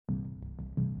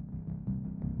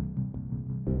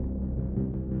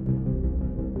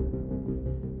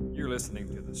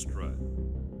listening to The Strut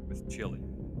with Chili,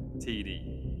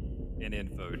 TD, and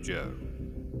Info Joe.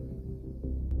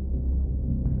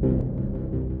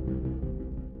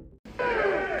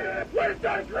 Where's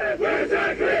that clear? Where's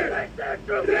that clear? That's that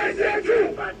true. That's that true.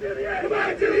 Come on to the end. Come on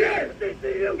to the end.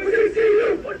 CCU.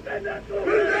 CCU. Put that not true.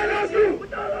 Put that not true.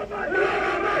 Put all of my. Put all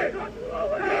of my. Talk to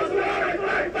all of my. Talk to all of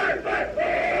my. Fight, fight, fight.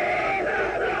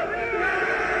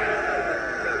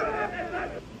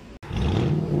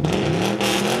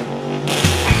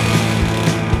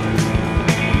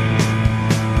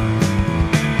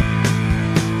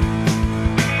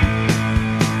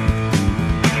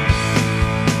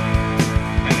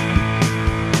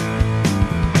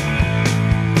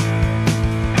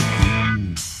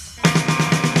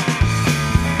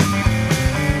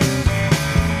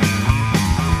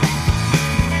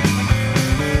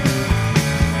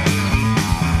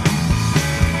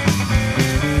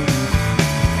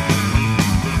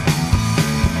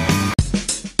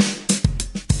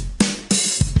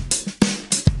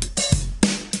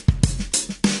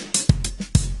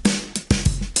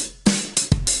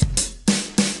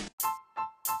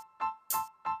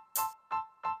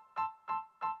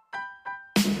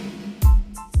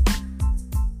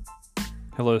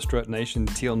 Hello, Strut Nation,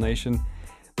 Teal Nation.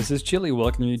 This is Chili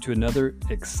welcoming you to another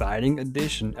exciting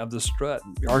edition of The Strut.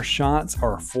 Our shots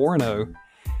are 4-0.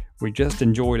 We just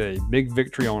enjoyed a big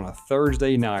victory on a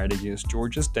Thursday night against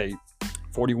Georgia State,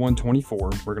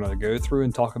 41-24. We're going to go through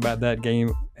and talk about that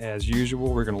game as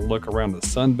usual. We're going to look around the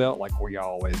Sun Belt like we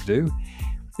always do.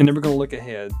 And then we're going to look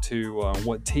ahead to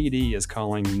what TD is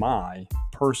calling my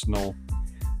personal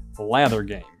lather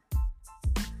game.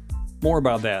 More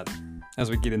about that as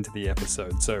we get into the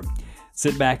episode. So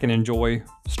sit back and enjoy,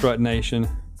 Strut Nation,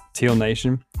 Teal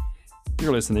Nation.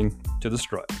 You're listening to The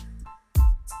Strut.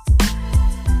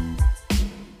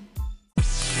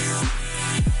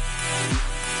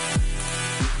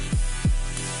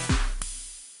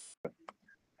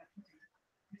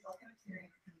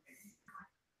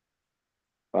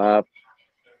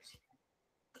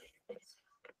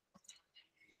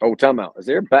 Time out. Is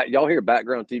there y'all hear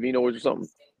background TV noise or something?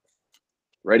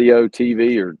 Radio,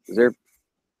 TV, or is there?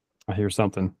 I hear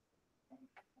something.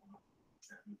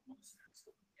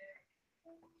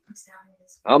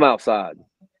 I'm outside.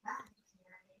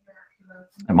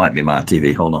 It might be my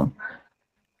TV. Hold on.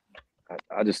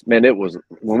 I just, man, it was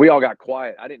when we all got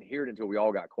quiet. I didn't hear it until we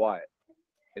all got quiet.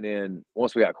 And then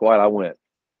once we got quiet, I went,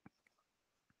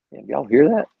 man, y'all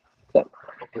hear that?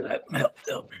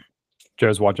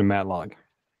 Joe's watching Matlock.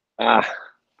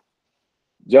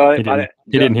 Joe, He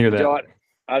didn't hear that. Joe,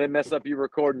 I didn't mess up you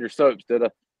recording your soaps, did I?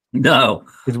 No.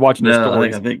 He's watching the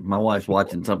stories. I think my wife's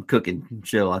watching some cooking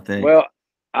show, I think. Well,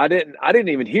 I didn't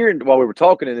even hear it while we were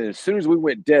talking, and then as soon as we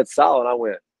went dead silent, I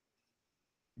went,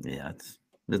 yeah,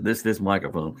 this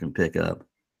microphone can pick up.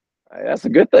 hey, that's a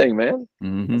good thing, man.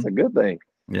 Mm-hmm. That's a good thing.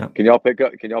 Yeah. Can y'all pick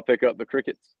up the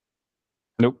crickets?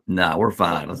 Nope. Nah, we're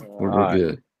fine. We're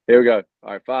good. Here we go.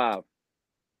 All right, 5.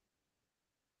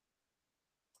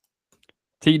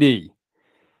 TD,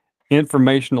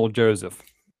 Informational Joseph,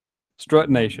 Strut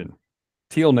Nation,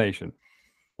 Teal Nation.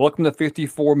 Welcome to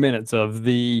 54 minutes of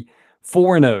the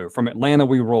 4-0 from Atlanta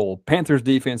we roll. Panthers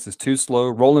defense is too slow,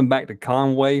 rolling back to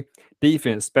Conway.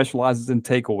 Defense specializes in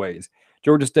takeaways.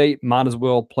 Georgia State might as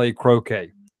well play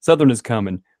croquet. Southern is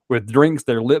coming. With drinks,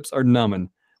 their lips are numbing.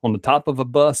 On the top of a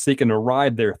bus, seeking a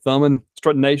ride, they're thumbing.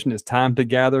 Strut Nation, it's time to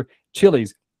gather.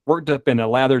 Chili's worked up in a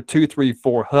lather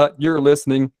 234 hut. You're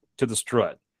listening to The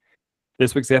Strut.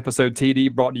 This week's episode,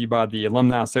 TD, brought to you by the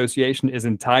Alumni Association, is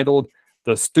entitled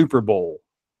The Stupor Bowl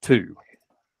II.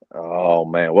 Oh,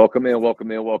 man. Welcome in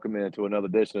to another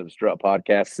edition of the Strut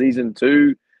Podcast, Season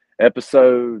 2,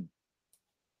 Episode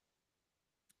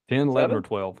 10, 11, or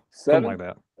 12. 7? Something like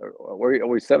that. Are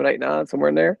we 7, 8, 9, somewhere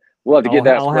in there? We'll have to get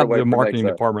that I'll squared have away the for marketing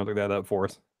next department look that up for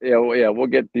us. Yeah, we'll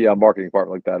get the marketing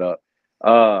department look that up.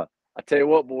 I tell you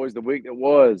what, boys, the week that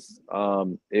was,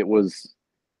 it was –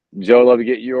 Joe, I'd love to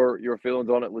get your feelings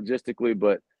on it logistically,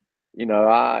 but, you know,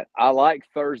 I like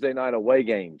Thursday night away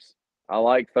games.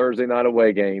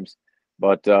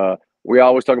 But we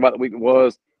always talk about the week that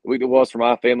was. The week that was for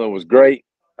my family was great.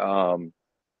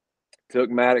 Took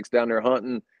Maddox down there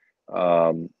hunting.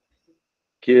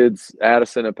 Kids,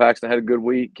 Addison and Paxton had a good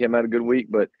week. Kim had a good week.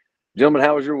 But, gentlemen,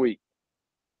 how was your week?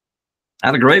 I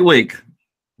had a great week.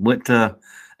 Went to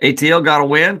ATL, got a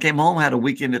win, came home, had a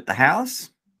weekend at the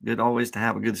house. Good always to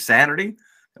have a good Saturday.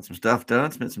 Got some stuff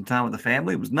done, spent some time with the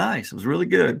family. It was nice. It was really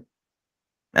good.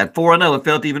 At 4-0, it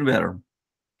felt even better.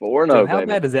 4-0, So how baby.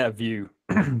 bad is that view,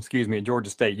 excuse me, at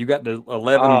Georgia State? You got the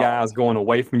 11 guys going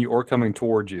away from you or coming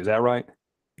towards you. Is that right?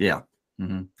 Yeah.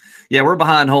 Mm-hmm. Yeah, we're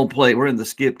behind home plate. We're in the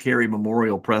Skip Carey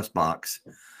Memorial Press Box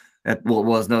at what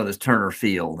was known as Turner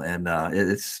Field, and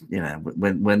it's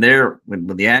when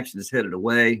the action is headed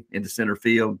away into center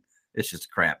field, it's just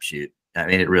a crapshoot. I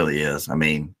mean, it really is. I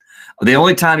mean, the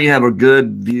only time you have a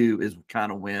good view is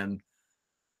kind of when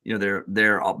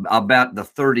they're about the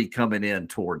 30 coming in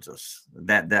towards us.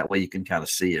 That way you can kind of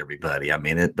see everybody. I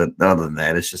mean, but other than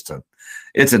that,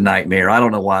 it's a nightmare. I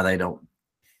don't know why they don't.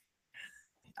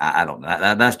 I don't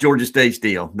know. That's Georgia State's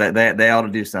deal. They ought to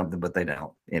do something, but they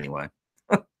don't. Anyway,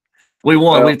 we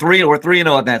won. Well, We're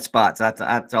 3-0 at that spot. So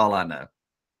that's all I know.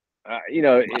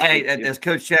 As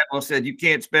Coach Chapman said, you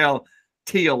can't spell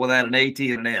teal without an AT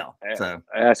and an L. So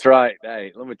that's right.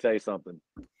 Hey, let me tell you something.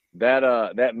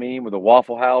 That meme with the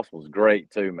Waffle House was great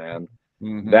too, man.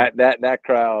 Mm-hmm. That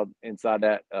crowd inside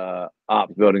that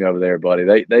ops building over there, buddy.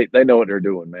 They know what they're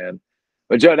doing, man.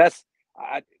 But Joe,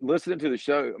 listening to the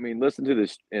show. I mean, listen to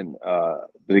this in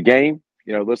the game.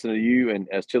 Listen to you and,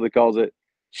 as Chili calls it,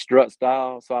 strut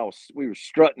style. So we were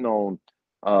strutting on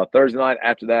Thursday night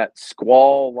after that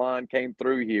squall line came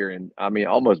through here, and I mean,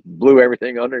 almost blew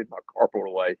everything underneath my carport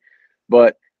away.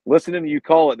 But listening to you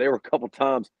call it, there were a couple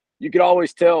times you could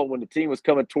always tell when the team was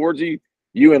coming towards you.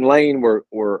 You and Lane were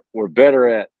better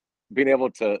at being able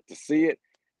to see it,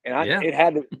 and it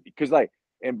had to, because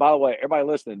and by the way, everybody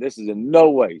listening, this is in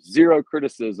no way zero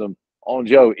criticism on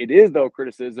Joe. It is, though,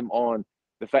 criticism on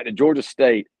the fact that Georgia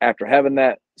State, after having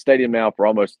that stadium now for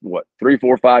almost 3,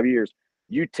 4, 5 years,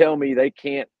 you tell me they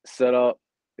can't set up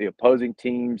the opposing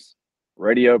team's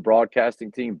radio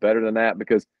broadcasting team better than that?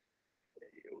 Because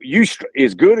you,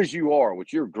 as good as you are,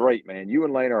 which you're great, man. You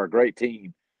and Lane are a great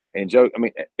team. And Joe, I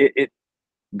mean, it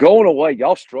going away,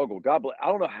 y'all struggled. God bless. I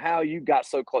don't know how you got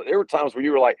so close. There were times where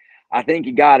you were like, I think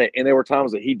he got it, and there were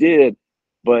times that he did,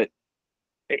 but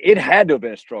it had to have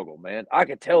been a struggle, man. I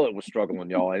could tell it was struggling,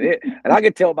 y'all, and I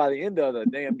could tell by the end of the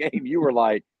damn game, you were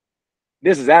like,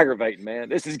 "This is aggravating, man.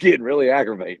 This is getting really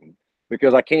aggravating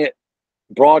because I can't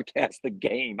broadcast the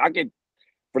game."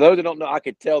 For those that don't know, I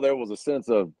could tell there was a sense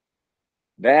of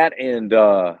that, and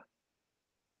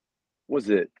was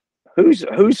it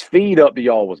whose feed up to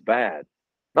y'all was bad?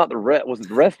 Not the ref. Was it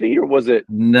the ref feed, or was it?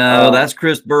 No, that's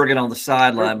Chris Bergen on the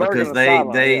sideline, because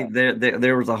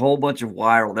there was a whole bunch of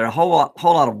there a whole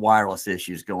lot of wireless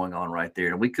issues going on right there,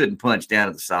 and we couldn't punch down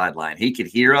at the sideline. He could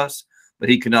hear us, but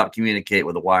he could not communicate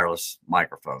with a wireless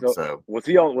microphone. So was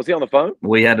he on the phone?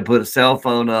 We had to put a cell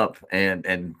phone up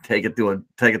and take it to a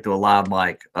live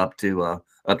mic up to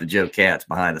Joe Katz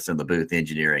behind us in the booth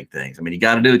engineering things. I mean, you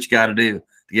got to do what you got to do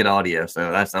to get audio.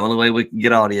 So that's the only way we can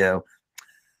get audio.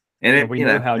 And it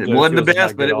wasn't the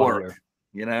best, but it worked.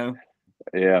 Yeah,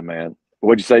 man.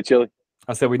 What'd you say, Chili?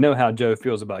 I said we know how Joe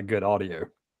feels about good audio.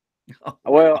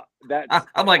 Well,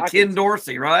 I'm like Ken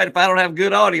Dorsey, right? If I don't have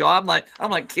good audio, I'm like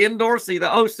Ken Dorsey,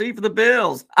 the OC for the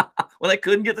Bills. Well, they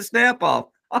couldn't get the snap off.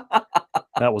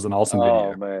 That was an awesome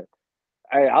video. Oh man,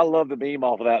 hey, I love the meme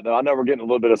off of that though. I know we're getting a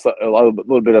little bit of a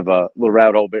little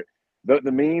rabbit hole, but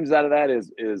the memes out of that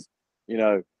is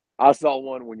I saw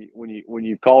one when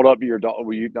you called up your daughter.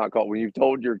 When you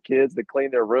told your kids to clean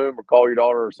their room, or call your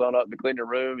daughter or son up to clean their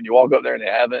room, and you walk up there and they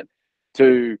haven't.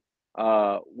 To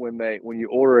when you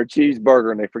order a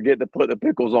cheeseburger and they forget to put the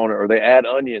pickles on it, or they add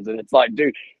onions, and it's like,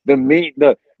 dude,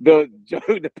 the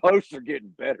posts are getting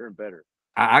better and better.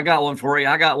 I got one for you.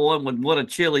 I got one when one of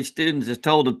Chili's students is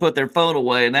told to put their phone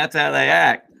away, and that's how they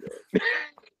act.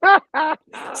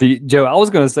 See, Joe, I was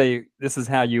going to say this is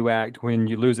how you act when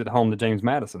you lose at home to James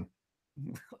Madison.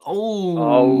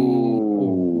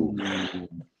 Oh.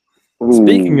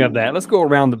 Speaking of that, let's go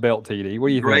around the belt, TD. What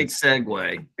do you think? Great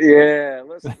segue. Yeah,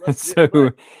 let's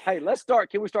start.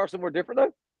 Can we start somewhere different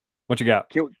though? What you got?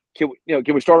 Can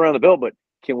we start around the belt? But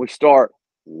can we start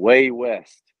way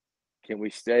west? Can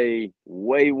we stay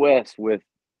way west with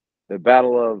the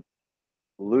Battle of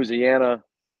Louisiana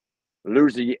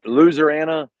versus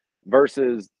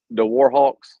the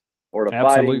Warhawks, or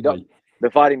the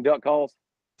Fighting Duck Calls?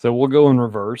 So we'll go in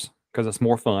reverse because it's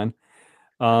more fun.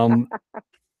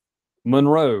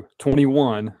 Monroe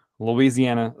 21,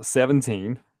 Louisiana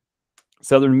 17,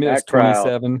 Southern Miss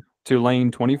 27,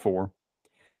 Tulane 24,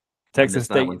 Texas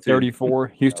State 34,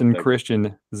 Houston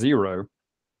Christian 0,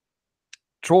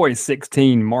 Troy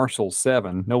 16, Marshall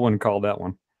 7. No one called that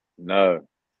one. No.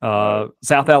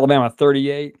 South Alabama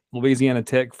 38, Louisiana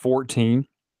Tech 14,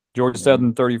 Georgia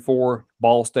Southern 34,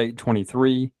 Ball State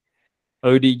 23,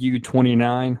 ODU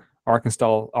 29,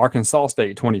 Arkansas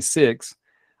State 26.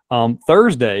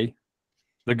 Thursday,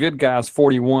 the good guys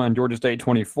 41, Georgia State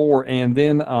 24, and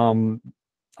then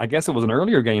I guess it was an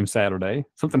earlier game Saturday.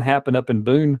 Something happened up in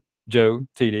Boone, Joe,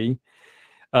 TD.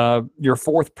 Your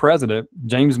fourth president,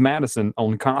 James Madison,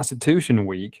 on Constitution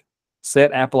Week,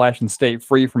 set Appalachian State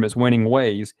free from its winning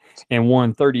ways and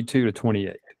won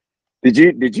 32-28.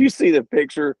 Did you see the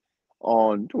picture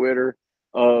on Twitter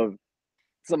of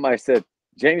somebody said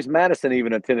James Madison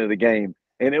even attended the game,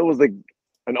 and it was an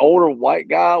older white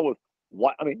guy with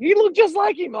white. I mean, he looked just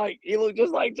like him. Like he looked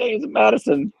just like James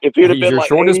Madison. If he'd have He's been your like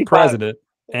shortest 85, president,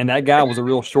 and that guy was a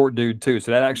real short dude too,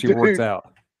 so that actually works Dude.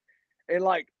 out. And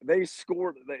like they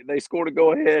scored a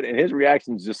go ahead, and his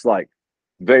reaction is just like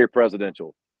very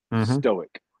presidential,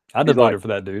 stoic. I'd have voted for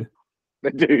that dude.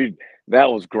 Dude, that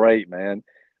was great, man.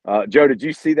 Joe, did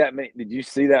you see that? Did you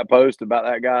see that post about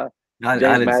that guy? I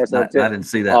didn't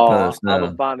see that post. No. I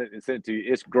will find it and send it to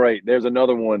you. It's great. There's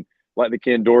another one like the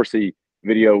Ken Dorsey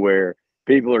video where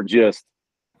people are just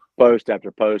post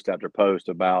after post after post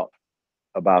about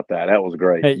that. That was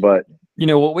great. Hey, but you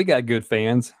know what? We got good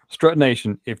fans. Strut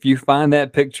Nation, if you find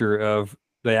that picture of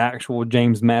the actual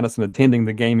James Madison attending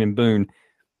the game in Boone,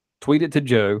 tweet it to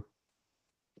Joe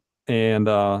and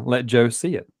let Joe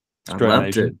see it. I'd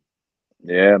love to.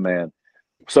 Yeah, man.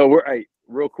 So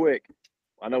real quick,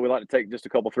 I know we like to take just a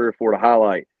couple, 3 or 4 to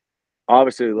highlight.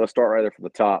 Obviously, let's start right there from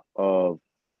the top of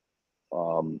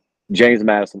James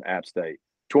Madison, App State.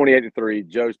 28-3,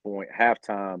 Joe's point,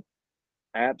 halftime.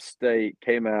 App State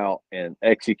came out and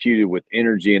executed with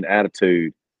energy and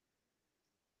attitude.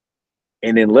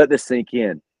 And then let this sink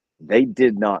in. They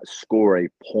did not score a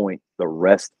point the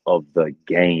rest of the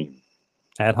game.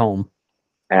 At home.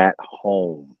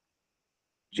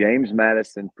 James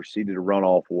Madison proceeded to run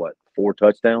off, 4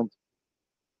 touchdowns?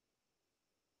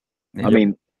 Yep. I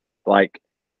mean, like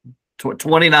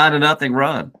 29-0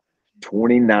 run.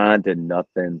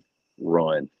 29-0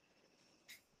 run.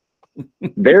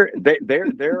 They're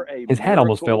a his hat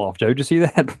almost fell off, Joe. Did you see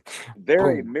that?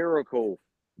 They're a miracle.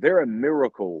 They're a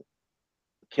miracle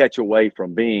catch away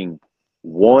from being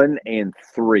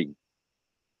 1-3.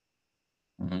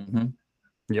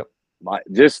 Yep.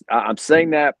 I'm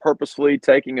saying that purposefully,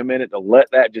 taking a minute to let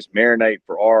that just marinate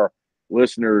for our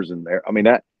listeners and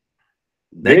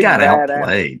they got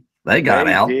outplayed. They got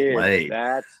outplayed.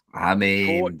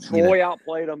 Troy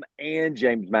outplayed them, and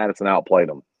James Madison outplayed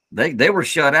them. They were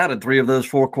shut out in 3 of those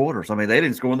 4 quarters. I mean, they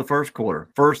didn't score in the first quarter.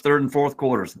 First, third, and fourth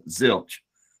quarters, zilch.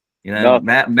 You know,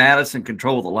 Madison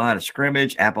controlled the line of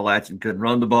scrimmage. Appalachian couldn't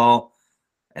run the ball,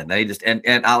 and they just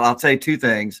and I'll tell you 2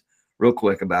 things real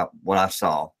quick about what I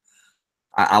saw.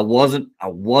 I wasn't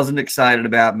excited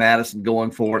about Madison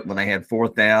going for it when they had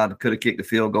 4th down. Could have kicked the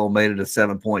field goal, made it a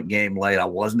 7-point game late. I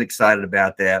wasn't excited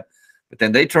about that. But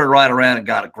then they turned right around and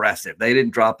got aggressive. They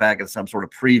didn't drop back in some sort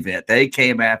of prevent. They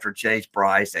came after Chase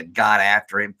Price and got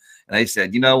after him. And they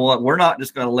said, you know what? We're not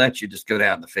just going to let you just go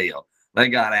down the field. They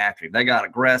got after him. They got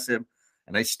aggressive,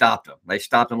 and they stopped him. They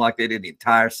stopped him like they did the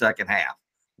entire second half.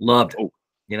 Loved it.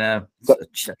 You know,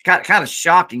 kind of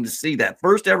shocking to see that.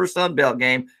 First ever Sun Belt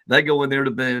game, they go in there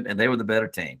to Boone, and they were the better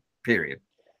team, period.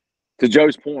 To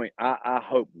Joe's point, I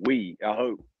hope,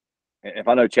 if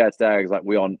I know Chad Staggs, like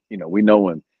we know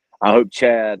him, I hope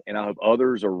Chad and I hope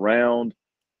others around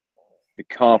the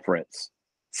conference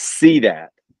see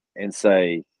that and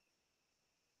say,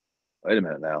 wait a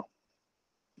minute now.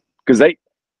 Because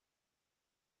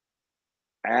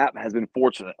App has been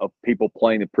fortunate of people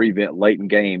playing the prevent late in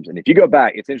games. And if you go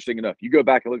back, it's interesting enough. You go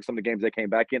back and look at some of the games they came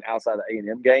back in outside the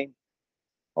A&M game.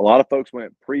 A lot of folks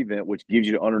went prevent, which gives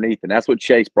you the underneath. And that's what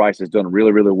Chase Price has done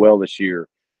really, really well this year,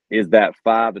 is that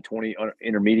 5 to 20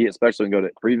 intermediate, especially when you go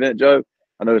to prevent, Joe.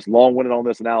 I know it's long-winded on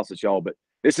this analysis, y'all, but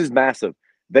this is massive.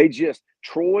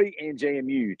 Troy and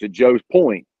JMU, to Joe's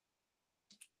point,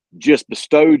 just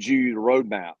bestowed you the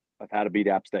roadmap of how to beat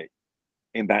App State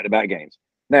in back-to-back games.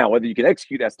 Now, whether you can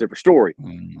execute, that's a different story.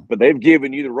 But they've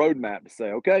given you the roadmap to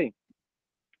say, okay,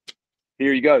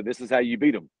 here you go. This is how you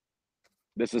beat them.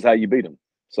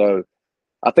 So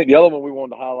I think the other one we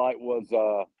wanted to highlight was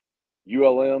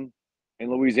ULM in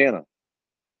Louisiana.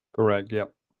 Correct,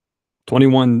 yep.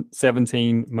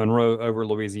 21-17 Monroe over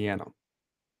Louisiana.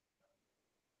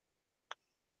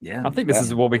 Yeah, I think this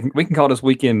is what we can call this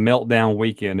weekend meltdown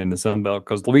weekend in the Sun Belt,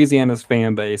 because Louisiana's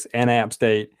fan base and App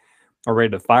State are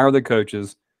ready to fire the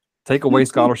coaches, take away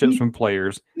scholarships from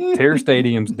players, tear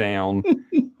stadiums down,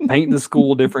 paint the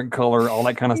school different color, all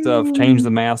that kind of stuff, change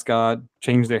the mascot,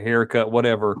 change their haircut,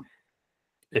 whatever.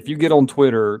 If you get on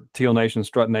Twitter, Teal Nation,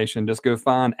 Strut Nation, just go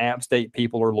find App State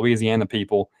people or Louisiana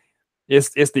people.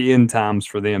 It's the end times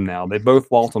for them now. They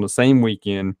both lost on the same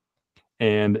weekend,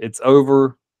 and it's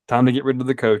over. Time to get rid of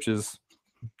the coaches.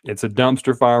 It's a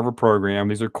dumpster fire of a program.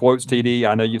 These are quotes, TD.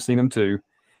 I know you've seen them too.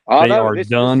 They are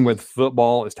done with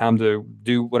football. It's time to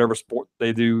do whatever sport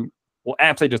they do Well,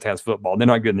 App State just has football. They're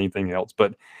not good at anything else.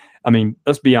 But, I mean,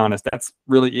 let's be honest. That's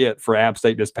really it for App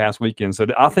State this past weekend. So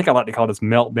I think I like to call this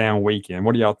meltdown weekend.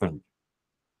 What do y'all think?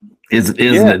 Isn't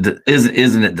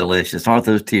it delicious? Aren't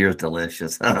those tears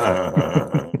delicious?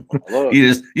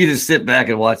 You just sit back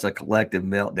and watch a collective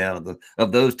meltdown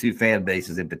of those two fan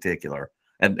bases in particular,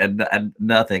 and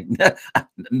nothing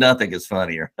is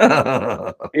funnier.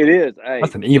 It is. Hey,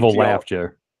 that's an evil laugh, Joe.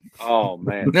 Oh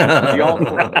man!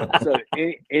 So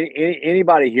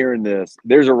anybody hearing this,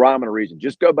 there's a rhyme and a reason.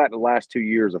 Just go back to the last 2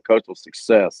 years of Coastal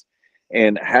success,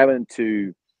 and having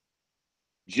to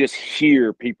just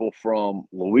hear people from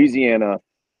Louisiana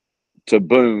to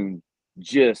Boone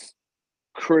just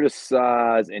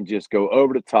criticize and just go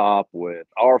over the top with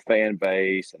our fan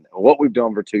base and what we've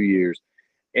done for 2 years.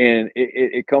 And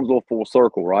it comes a little full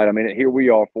circle, right? I mean, here we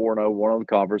are 4-0, one on the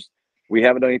conference. We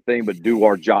haven't done anything but do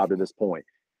our job to this point.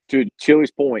 To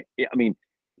Chili's point, I mean,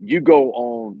 you go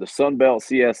on the Sunbelt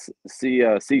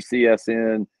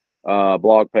CCSN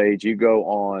blog page, you go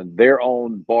on their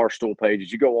own Barstool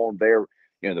pages, you go on their,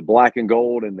 the Black and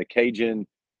Gold and the Cajun,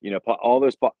 all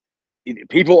those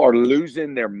people are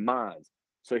losing their minds.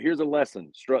 So here's a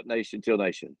lesson, Strut Nation, Teal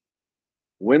Nation.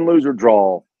 Win, lose, or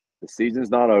draw, the season's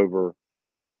not over.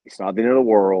 It's not the end of the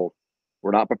world.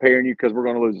 We're not preparing you because we're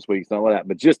going to lose this week. It's not like that.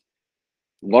 But just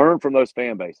learn from those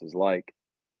fan bases. Like,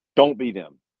 don't be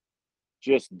them.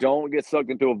 Just don't get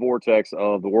sucked into a vortex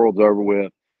of the world's over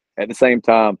with. At the same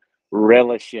time,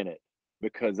 relish in it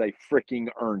because they freaking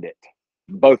earned it.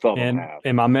 Both of them have.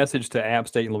 And my message to App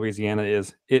State and Louisiana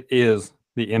is, it is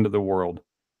the end of the world.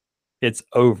 It's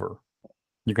over.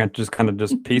 You can just kind of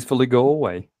just peacefully go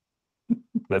away.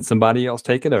 Let somebody else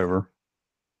take it over.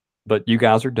 But you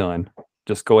guys are done.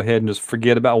 Just go ahead and just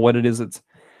forget about what it is that's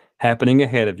happening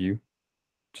ahead of you.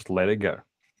 Just let it go.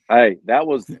 Hey, that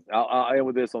was – I'll end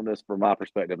with this on this from my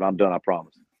perspective. I'm done, I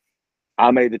promise.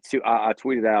 I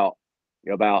tweeted out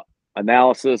about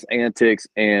analysis, antics,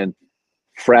 and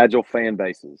fragile fan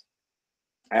bases.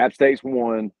 App State's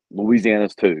 1,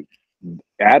 Louisiana's 2.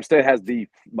 App State has the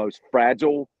most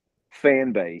fragile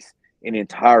fan base in the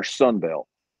entire Sun Belt.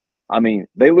 I mean,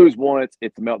 they lose once,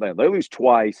 it's a meltdown. They lose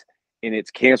twice, and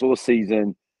it's cancel the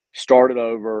season, start it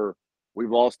over. We've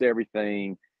lost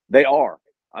everything. They are.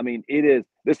 I mean,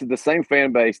 this is the same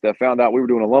fan base that found out we were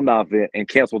doing an alumni event and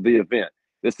canceled the event.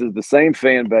 This is the same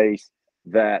fan base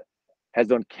that has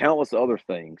done countless other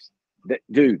things.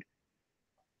 Dude,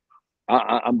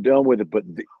 I'm done with it. But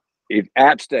if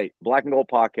App State, Black and Gold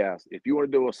podcast, if you want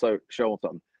to do a show on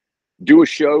something, do a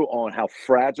show on how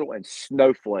fragile and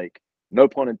snowflake, no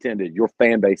pun intended, your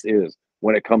fan base is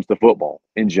when it comes to football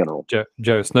in general.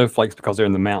 Joe, snowflakes because they're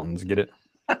in the mountains. Get it?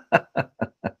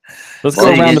 Let's go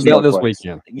around the belt this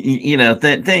weekend.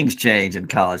 Things change in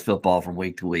college football from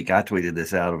week to week. I tweeted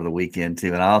this out over the weekend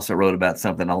too, and I also wrote about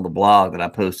something on the blog that I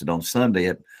posted on Sunday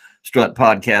at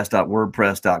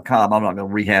strutpodcast.wordpress.com. I'm not going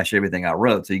to rehash everything I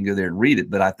wrote, so you can go there and read it.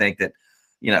 But I think that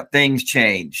things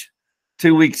change.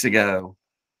 2 weeks ago,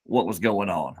 what was going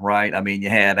on, right? I mean, you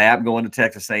had App going to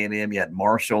Texas A&M, you had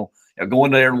Marshall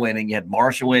going there and winning, you had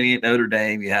Marshall winning at Notre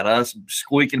Dame, you had us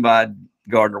squeaking by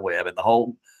Gardner-Webb, and the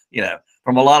whole,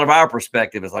 from a lot of our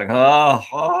perspective, it's like, how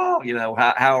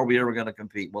are we ever going to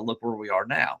compete? Well, look where we are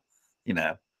now.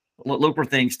 Look where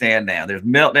things stand now. There's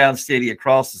meltdown city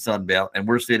across the Sun Belt, and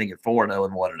we're sitting at 4-0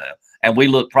 and 1-0, and we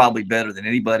look probably better than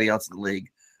anybody else in the league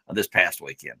this past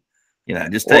weekend.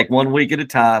 Just take 1 week at a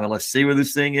time, and let's see where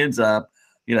this thing ends up.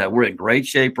 We're in great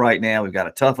shape right now. We've got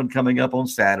a tough one coming up on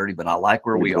Saturday, but I like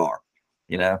where we are.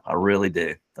 I really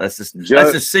do. Let's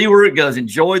just see where it goes.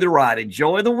 Enjoy the ride.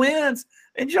 Enjoy the wins.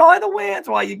 Enjoy the wins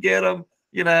while you get them.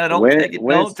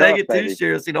 Don't take it too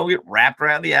seriously. Don't get wrapped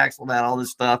around the axle about all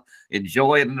this stuff.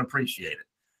 Enjoy it and appreciate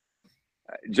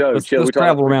it. Joe, let's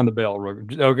travel around the belt.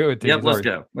 Oh, go ahead. Yep, let's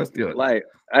go. Let's do it.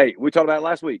 Hey, we talked about it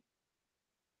last week.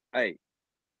 Hey,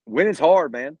 winning's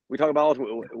hard, man. We talked about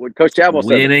what Coach Chapel said.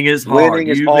 Winning is hard. Winning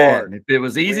is hard. If it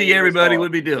was easy, everybody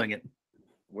would be doing it.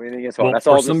 Winning is hard. Well, that's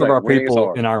all for some of our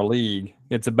people in our league,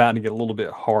 it's about to get a little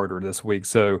bit harder this week.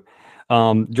 So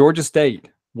Georgia State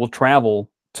will travel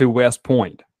to West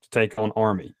Point to take on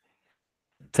Army.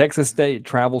 Texas State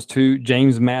travels to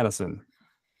James Madison.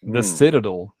 The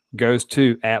Citadel goes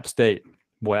to App State.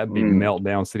 Boy, that'd be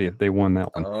meltdown city if they won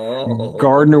that one. Oh.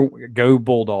 Go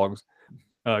Bulldogs.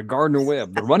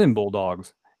 Gardner-Webb, the running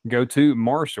Bulldogs, go to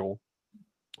Marshall.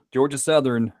 Georgia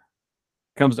Southern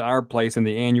comes to our place in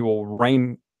the annual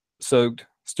rain-soaked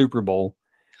Stupor Bowl.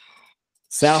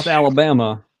 South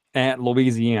Alabama at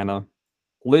Louisiana.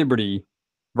 Liberty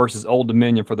versus Old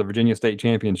Dominion for the Virginia State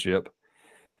Championship.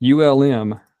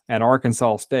 ULM at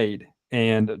Arkansas State.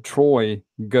 and Troy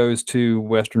goes to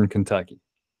Western Kentucky.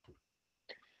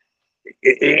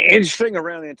 Interesting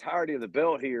around the entirety of the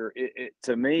belt here.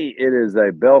 To me, it is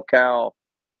a bell cow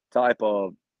type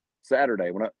of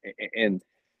Saturday. And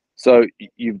so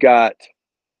you've got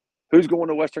who's going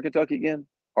to Western Kentucky again?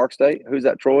 Ark State. Who's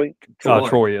that? Troy.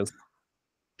 Troy is.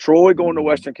 Troy going to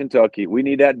Western Kentucky. We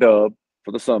need that dub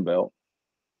for the Sun Belt.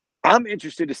 I'm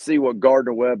interested to see what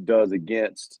Gardner Webb does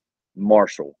against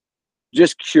Marshall.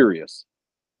 Just curious.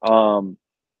 The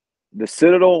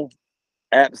Citadel,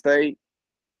 App State.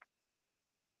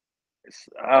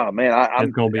 Oh man,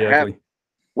 It's going to be ugly.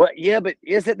 What? Yeah, but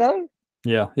is it though?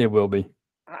 Yeah, it will be.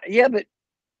 Yeah, but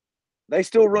they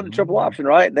still run the triple option,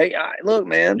 right? Look,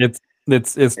 man.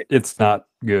 It's not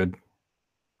good.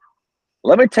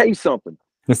 Let me tell you something.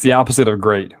 It's the opposite of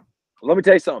great. Let me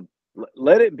tell you something.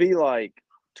 Let it be like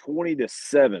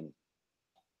 20-7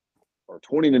 or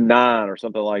 20-9 or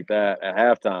something like that at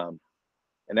halftime,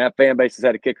 and that fan base has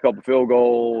had to kick a couple field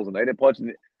goals and they didn't punch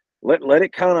it. Let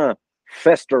it kind of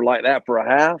fester like that for a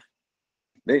half.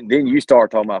 Then you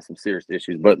start talking about some serious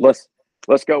issues. But let's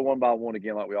go one by one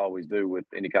again, like we always do with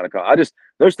any kind of.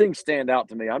 Those things stand out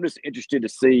to me. I'm just interested to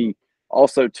see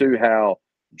also too how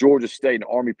Georgia State and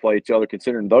Army play each other,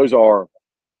 considering those are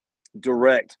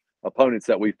direct opponents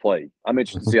that we've played. I'm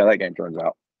interested to see how that game turns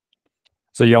out.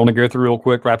 So you want to go through real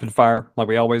quick, rapid fire, like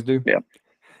we always do?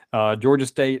 Yeah. Georgia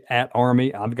State at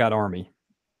Army. I've got Army.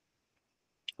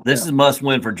 This is must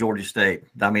win for Georgia State.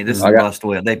 I mean, this is a must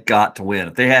win. They've got to win.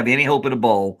 If they have any hope in a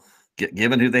bowl,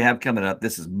 given who they have coming up,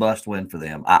 this is must win for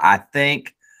them. I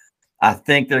think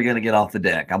they're going to get off the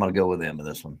deck. I'm going to go with them in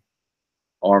this one.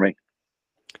 Army.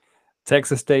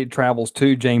 Texas State travels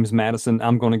to James Madison.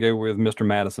 I'm going to go with Mr.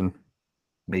 Madison.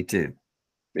 Me too.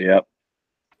 Yep.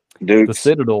 Dukes. The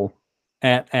Citadel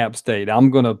at App State. I'm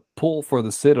going to pull for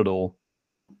the Citadel,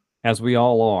 as we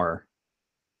all are,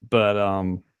 but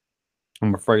I'm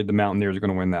afraid the Mountaineers are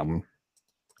going to win that one.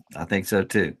 I think so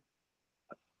too.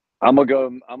 I'm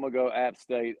gonna go App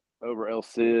State over El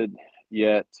Cid.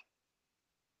 Yet,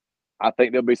 I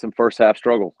think there'll be some first half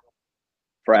struggles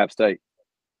for App State.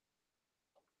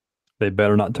 They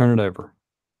better not turn it over.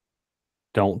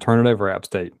 Don't turn it over, App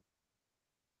State.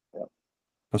 Yep.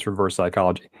 That's reverse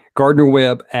psychology. Gardner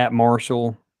Webb at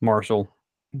Marshall. Marshall.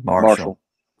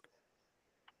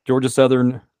 Georgia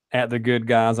Southern at the Good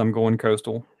Guys. I'm going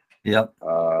Coastal. Yep.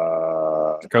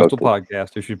 Coastal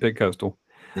podcast. You should pick Coastal.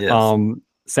 Yes.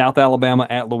 South Alabama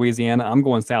at Louisiana. I'm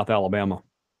going South Alabama.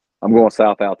 I'm going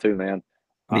South Al too, man.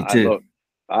 Me too.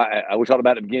 We talked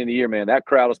about it at the beginning of the year, man. That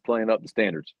crowd is playing up the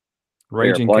standards.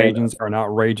 Raging Cajuns are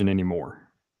not raging anymore.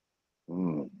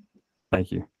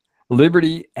 Thank you.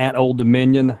 Liberty at Old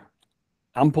Dominion.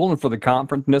 I'm pulling for the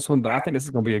conference in this one, but I think this is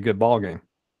going to be a good ball game.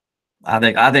 I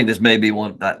think this may be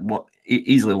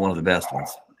easily one of the best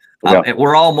ones. Yeah.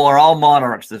 We're all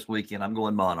Monarchs this weekend. I'm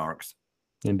going Monarchs.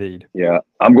 Indeed. Yeah,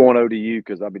 I'm going ODU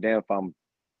because I'll be damned if I'm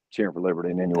cheering for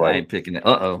Liberty in any way. I ain't picking it.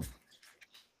 Oh,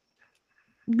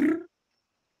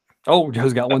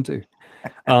 Joe's got one too.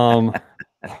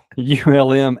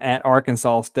 ULM at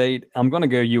Arkansas State. I'm going to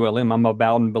go ULM. I'm a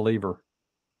Bowden believer.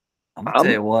 I'm gonna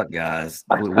tell you what, guys.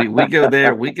 We go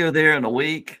there. We go there in a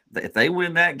week. If they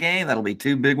win that game, that'll be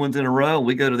two big ones in a row.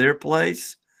 We go to their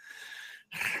place.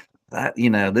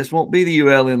 This won't be the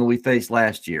ULM that we faced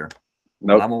last year.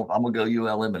 No, nope. I'm gonna go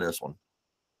ULM in this one.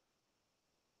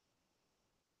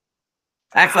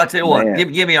 Actually, I'll tell you what.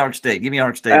 Give me Ark State. Give me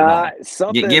Ark State at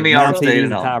home. Give me Ark State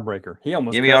at home. Tiebreaker. He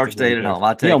almost give me Ark State at home.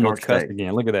 I take Ark State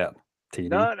again. Look at that. TD.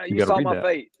 No, you saw my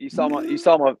face. You saw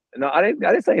my. No, I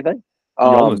didn't say anything. You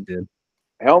almost did.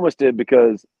 I almost did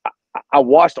because I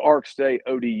watched Ark State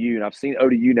ODU, and I've seen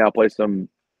ODU now play some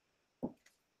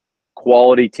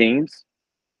quality teams,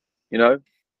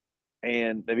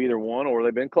 and they've either won or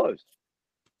they've been close.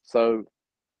 So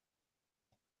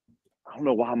I don't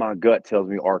know why my gut tells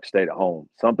me Ark State at home.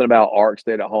 Something about Ark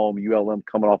State at home, ULM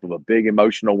coming off of a big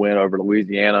emotional win over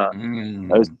Louisiana.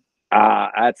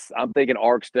 I'm thinking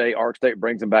Ark State. Ark State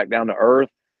brings them back down to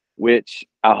earth, which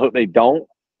I hope they don't,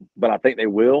 but I think they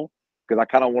will. Because I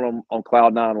kind of want them on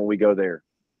cloud 9 when we go there,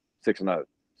 6-0,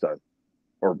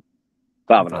 or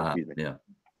 5-0. Excuse me. Yeah,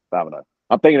 5-0.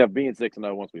 I'm thinking of being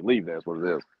 6-0 once we leave there. That's what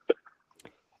it is.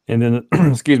 And then,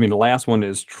 excuse me, the last one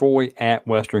is Troy at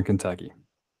Western Kentucky.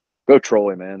 Go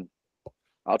Troy, man.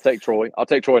 I'll take Troy. I'll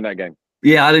take Troy in that game.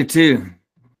 Yeah, I do too.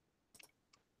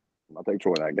 I'll take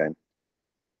Troy in that game.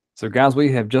 So, guys,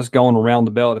 we have just gone around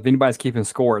the belt. If anybody's keeping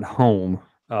score at home,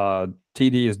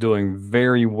 TD is doing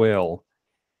very well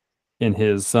in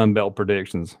his Sun Belt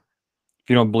predictions. If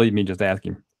you don't believe me, just ask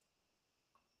him.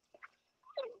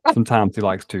 Sometimes he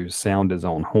likes to sound his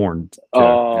own horn.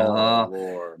 Oh,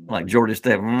 Lord. Like Man. Georgia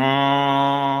State.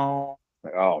 Oh,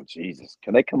 Oh, Jesus.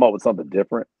 Can they come up with something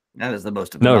different? that is the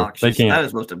most No, they obnoxious. can't. That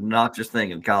is the most obnoxious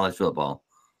thing in college football.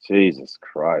 Jesus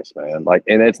Christ, man. Like,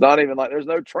 and it's not even like there's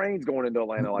no trains going into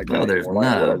Atlanta like that. No, there's anymore.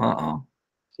 Like, what no.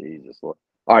 Jesus Lord.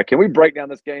 All right, can we break down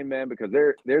this game, man? Because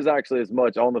there's actually as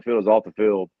much on the field as off the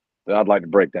field that I'd like to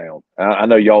break down. I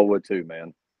know y'all would too,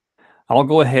 man. I'll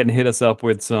go ahead and hit us up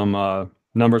with some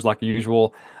numbers like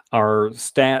usual. Our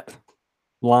stat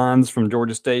lines from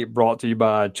Georgia State brought to you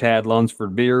by Chad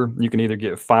Lunsford Beer. You can either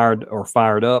get fired or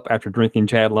fired up after drinking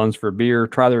Chad Lunsford Beer.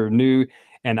 Try their new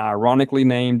and ironically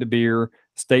named beer,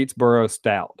 Statesboro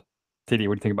Stout. TD,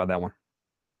 what do you think about that one?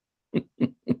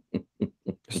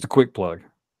 Just a quick plug.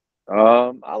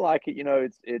 I like it. You know,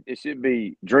 it should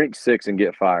be drink 6 and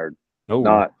get fired. Oh,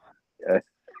 Not.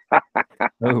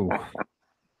 oh.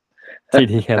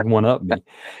 TD has one up me.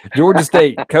 Georgia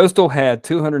State, Coastal had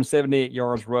 278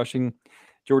 yards rushing.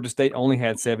 Georgia State only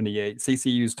had 78.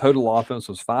 CCU's total offense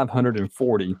was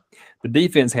 540. The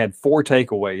defense had 4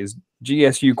 takeaways.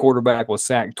 GSU quarterback was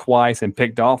sacked twice and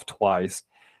picked off twice.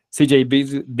 CJ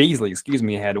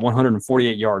Beasley, had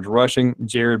 148 yards rushing.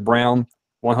 Jared Brown,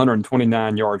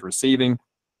 129 yards receiving.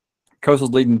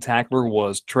 Coastal's leading tackler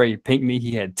was Trey Pinckney.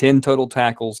 He had 10 total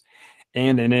tackles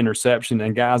and an interception.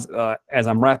 And guys, as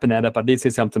I'm wrapping that up, I did see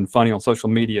something funny on social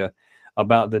media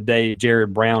about the day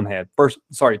Jared Brown had.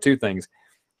 Two things.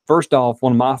 First off,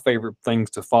 one of my favorite things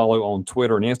to follow on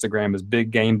Twitter and Instagram is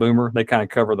Big Game Boomer. They kind of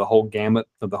cover the whole gamut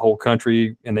of the whole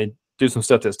country, and they do some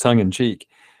stuff that's tongue-in-cheek.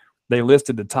 They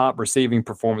listed the top receiving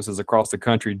performances across the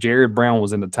country. Jared Brown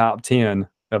was in the top 10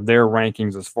 of their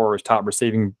rankings as far as top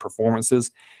receiving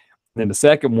performances. Then the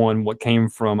second one, what came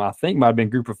from, I think might have been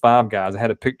Group of 5 guys. I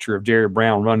had a picture of Jared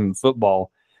Brown running the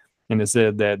football, and it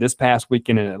said that this past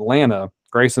weekend in Atlanta,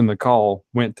 Grayson McCall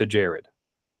went to Jared.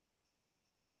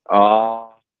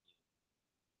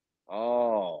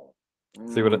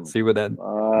 See what that?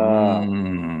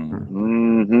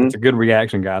 It's a good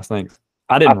reaction, guys. Thanks.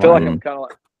 I feel like I'm kind of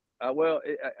like,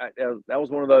 that was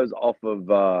one of those off of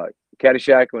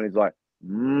Caddyshack when he's like,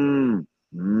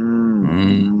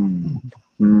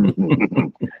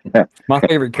 My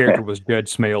favorite character was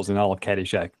Judge Smales in all of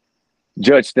Caddyshack.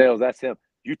 Judge Smales, that's him.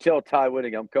 You tell Ty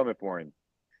Whitting I'm coming for him,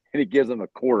 and he gives him a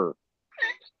quarter.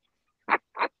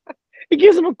 He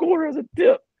gives him a quarter as a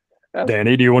tip.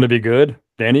 Danny, do you want to be good?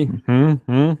 Danny?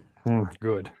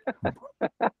 Good.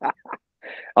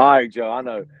 All right, Joe. I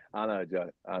know, Joe.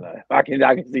 I know. I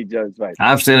can see Joe's face.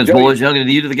 I've sent his boys younger than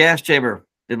you to the gas chamber.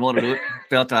 Didn't want to do it.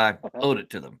 Felt I owed it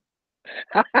to them.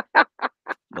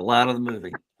 The line of the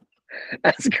movie.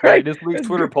 That's great. Right, this week's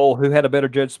Twitter poll: who had a better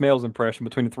Judge Smales impression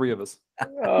between the 3 of us?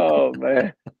 Oh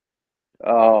man.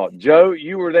 Oh, Joe,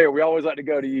 you were there. We always like to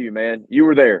go to you, man. You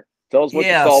were there. Tell us what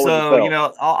you saw.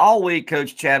 So all week,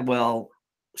 Coach Chadwell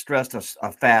stressed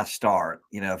a fast start.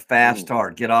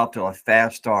 Start. Get off to a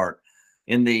fast start.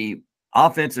 In the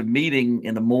offensive meeting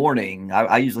in the morning,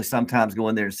 I usually sometimes go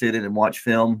in there and sit in and watch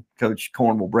film. Coach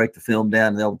Korn will break the film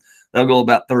down. They'll go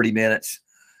about 30 minutes.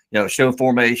 Show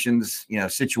formations,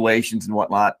 situations and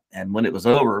whatnot. And when it was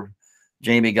over,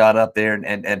 Jamie got up there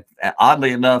and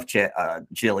oddly enough,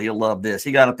 Chili, you'll love this.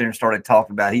 He got up there and started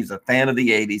talking about he's a fan of the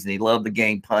 80s and he loved the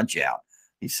game Punch Out.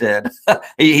 He said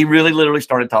he really literally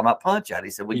started talking about Punch Out.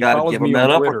 He said, we got to give him that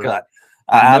uppercut.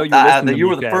 You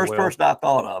were the first person I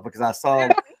thought of because I saw,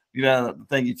 the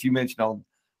thing that you mentioned on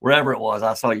wherever it was.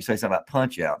 I saw you say something about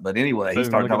Punch Out. But anyway, he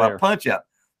started talking about Punch Out.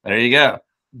 There you go.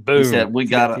 Boom. He said, we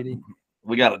got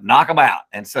to knock them out.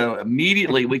 And so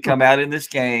immediately we come out in this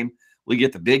game. We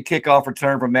get the big kickoff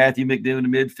return from Matthew McDoon to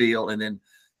midfield. And then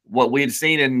what I'd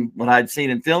seen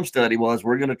in film study was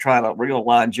we're going to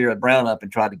line Jared Brown up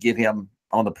and try to get him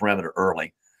on the perimeter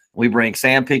early. We bring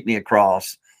Sam Pinckney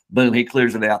across. Boom, he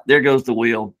clears it out. There goes the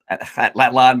wheel. That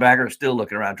linebacker is still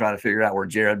looking around trying to figure out where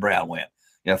Jared Brown went.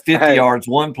 50 yards,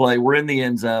 one play. We're in the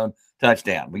end zone.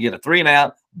 Touchdown. We get a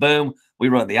 3-and-out. Boom. We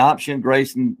run the option.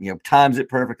 Grayson, times it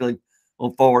perfectly.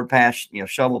 Little forward pass,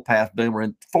 shovel pass. Boom. We're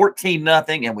in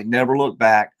 14-0, and we never look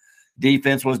back.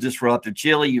 Defense was disrupted.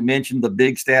 Chili, you mentioned the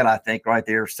big stat, I think, right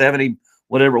there. 70,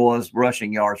 whatever it was,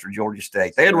 rushing yards for Georgia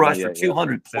State. They had rushed for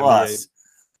 200 plus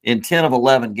in 10 of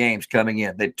 11 games coming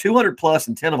in. They had 200 plus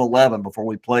in 10 of 11 before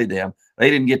we played them. They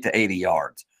didn't get to 80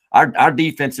 yards. Our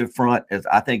defensive front is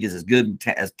as good and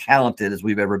as talented as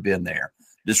we've ever been there.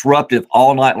 Disruptive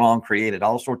all night long, created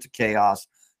all sorts of chaos,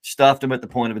 stuffed them at the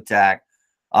point of attack.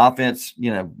 Offense,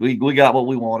 we got what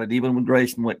we wanted, even when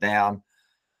Grayson went down.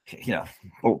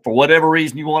 For whatever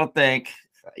reason you want to think,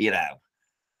 Jet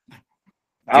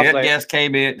Guest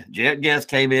came in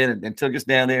and took us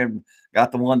down there and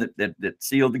got the one that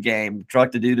sealed the game,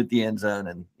 trucked the dude at the end zone,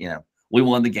 and we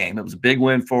won the game. It was a big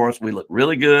win for us. We looked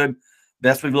really good.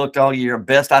 Best we've looked all year.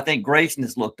 Best I think Grayson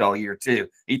has looked all year too.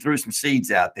 He threw some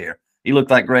seeds out there. He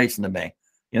looked like Grayson to me.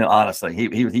 Honestly,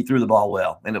 he threw the ball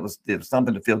well, and it was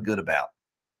something to feel good about.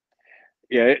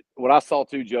 Yeah, what I saw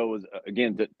too, Joe, was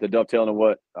again the dovetailing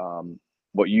of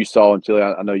what you saw in Chile.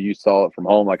 I know you saw it from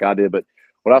home like I did, but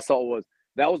what I saw was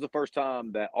that was the first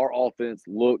time that our offense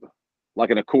looked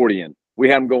like an accordion. We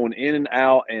had them going in and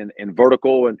out and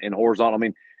vertical and horizontal. I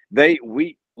mean,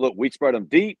 we spread them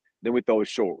deep, then we throw it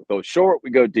short. We throw it short,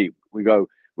 we go deep. We run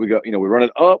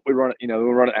it up, we run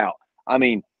it out. I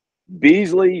mean,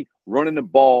 Beasley running the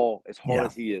ball as hard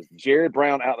as he is. Jared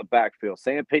Brown out the backfield.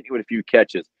 Sam Pinkney with a few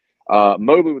catches.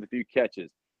 Mobley with a few catches.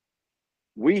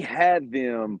 We had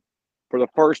them for the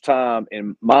first time,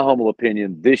 in my humble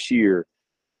opinion, this year.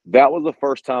 That was the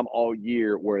first time all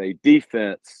year where a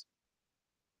defense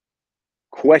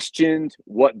questioned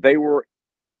what they were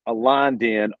aligned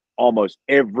in almost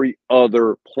every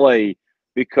other play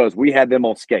because we had them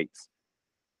on skates.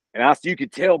 And you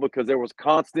could tell because there was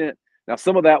constant. Now,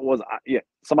 some of that was,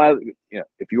 somebody,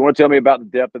 if you want to tell me about the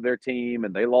depth of their team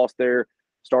and they lost their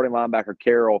starting linebacker,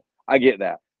 Carroll, I get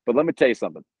that. But let me tell you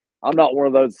something. I'm not one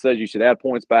of those that says you should add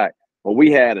points back. Well,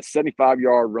 we had a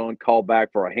 75-yard run called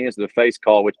back for a hands to the face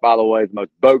call, which, by the way, is the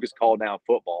most bogus call down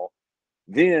football.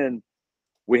 Then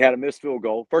we had a missed field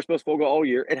goal. First missed field goal all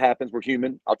year. It happens. We're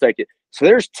human. I'll take it. So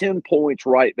there's 10 points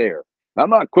right there. Now, I'm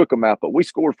not quick on math, but we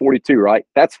scored 42, right?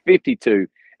 That's 52.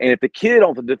 And if the kid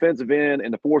on the defensive end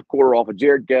in the fourth quarter off of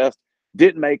Jared Guest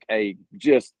didn't make a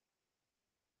just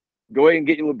go ahead and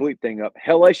get your little bleep thing up,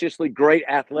 hellaciously great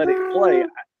athletic play,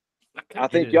 I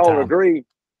think y'all would agree.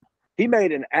 He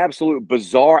made an absolute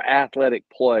bizarre athletic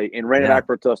play and ran it back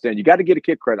for a touchdown. You got to get a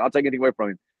kid credit. I'll take anything away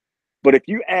from him. But if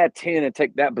you add 10 and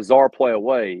take that bizarre play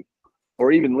away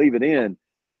or even leave it in,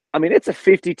 I mean, it's a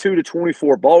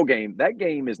 52-24 ball game. That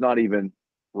game is not even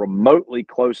remotely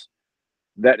close.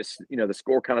 That is, the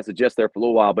score kind of suggests there for a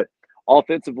little while. But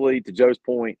offensively, to Joe's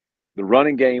point, the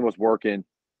running game was working.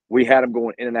 We had him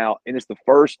going in and out. And it's the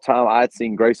first time I had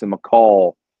seen Grayson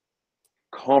McCall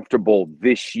comfortable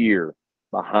this year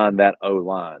behind that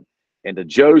O-line. And to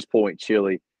Joe's point,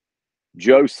 Chili,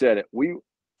 Joe said it. We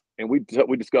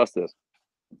discussed this.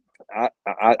 I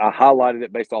highlighted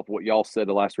it based off of what y'all said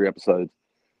the last 3 episodes.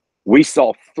 We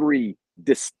saw 3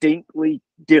 distinctly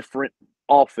different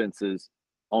offenses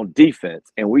on defense,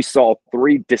 and we saw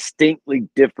 3 distinctly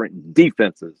different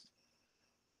defenses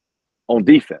on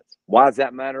defense. Why does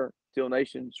that matter, Teal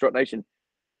Nation, Strut Nation?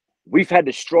 We've had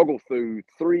to struggle through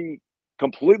 3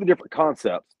 completely different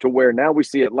concepts to where now we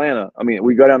see Atlanta. I mean,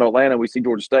 we go down to Atlanta, we see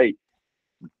Georgia State.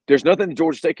 There's nothing that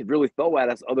Georgia State could really throw at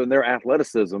us other than their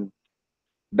athleticism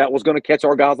that was going to catch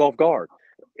our guys off guard.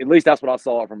 At least that's what I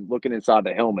saw from looking inside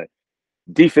the helmet.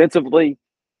 Defensively,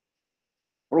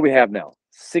 what do we have now?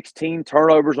 16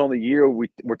 turnovers on the year.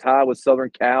 We're tied with Southern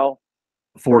Cal.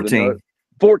 14.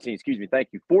 14, excuse me. Thank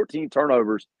you. 14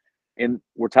 turnovers, and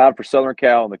we're tied for Southern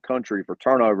Cal in the country for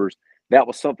turnovers. That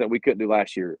was something we couldn't do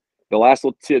last year. The last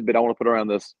little tidbit I want to put around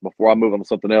this before I move on to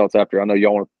something else after I know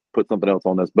y'all want to put something else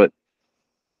on this, but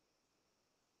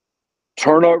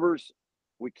turnovers,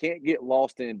 we can't get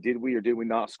lost in did we or did we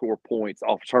not score points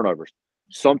off turnovers.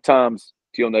 Sometimes,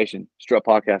 Teal Nation, Strut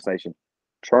Podcast Nation,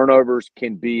 turnovers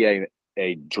can be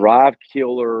a drive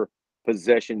killer,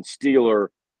 possession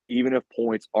stealer, even if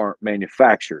points aren't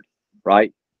manufactured,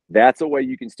 right? That's a way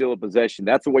you can steal a possession.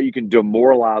 That's a way you can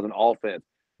demoralize an offense.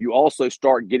 You also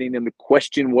start getting them to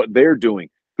question what they're doing,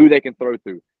 who they can throw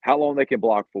through, how long they can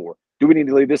block for. Do we need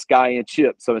to leave this guy in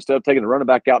chip? So instead of taking the running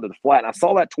back out to the flat, and I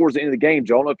saw that towards the end of the game,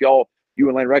 Joe. I don't know if you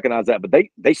and Lane recognize that, but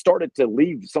they started to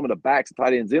leave some of the backs and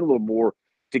tight ends in a little more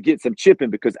to get some chipping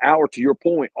because to your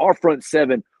point, our front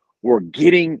 7 were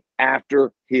getting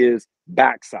after his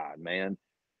backside, man.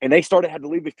 And they had to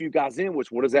leave a few guys in,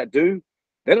 which what does that do?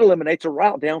 That eliminates a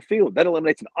route downfield. That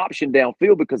eliminates an option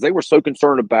downfield because they were so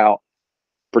concerned about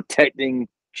protecting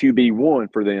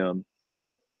QB1 for them.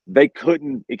 They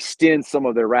couldn't extend some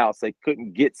of their routes. They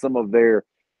couldn't get some of their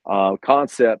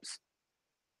concepts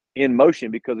in motion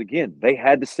because, again, they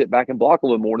had to sit back and block a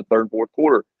little more in the third and fourth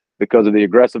quarter because of the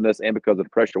aggressiveness and because of the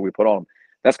pressure we put on them.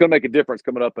 That's going to make a difference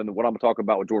coming up in what I'm talking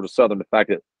about with Georgia Southern, the fact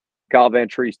that Kyle Van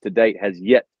Treese to date has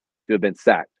yet to have been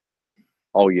sacked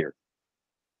all year.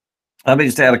 Let me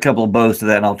just add a couple of bows to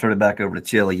that, and I'll turn it back over to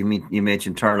Chili. You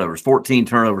mentioned turnovers. 14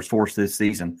 turnovers forced this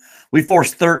season. We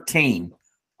forced 13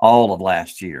 all of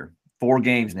last year. 4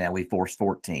 games now, we forced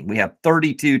 14. We have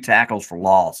 32 tackles for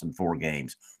loss in 4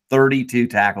 games. 32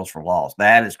 tackles for loss.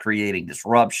 That is creating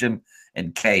disruption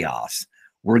and chaos.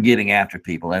 we're getting after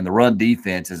people, and the run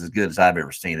defense is as good as I've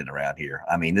ever seen it around here.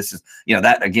 I mean, this is,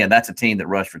 that again, that's a team that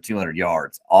rushed for 200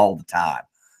 yards all the time,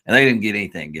 and they didn't get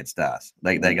anything against us.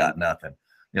 They got nothing.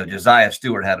 Josiah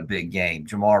Stewart had a big game.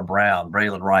 Jamar Brown,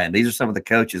 Braylon Ryan. These are some of the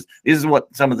coaches. This is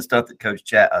what some of the stuff that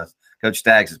Coach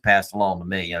Staggs has passed along to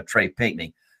me. Trey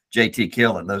Pinckney, JT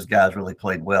Killen, those guys really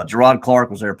played well. Gerard Clark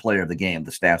was their player of the game,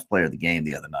 the staff's player of the game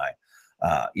the other night.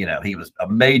 He was a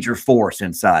major force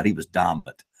inside. He was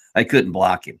dominant. They couldn't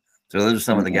block him. So those are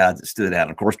some of the guys that stood out.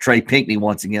 And of course, Trey Pinckney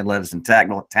once again led us in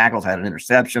tackles, had an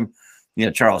interception.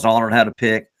 Charles Arnold had a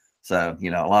pick. So, a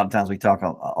lot of times we talk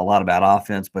a lot about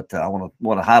offense, but I want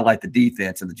to highlight the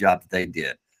defense and the job that they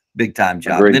did. Big time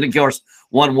job. And then, of course,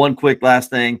 one quick last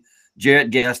thing.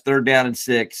 Jarrett Guest, 3rd down and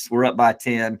 6. We're up by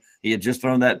 10. He had just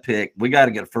thrown that pick. We got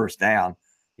to get a first down.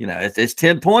 It's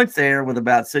 10 points there with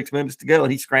about 6 minutes to go,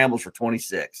 and he scrambles for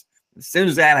 26. As soon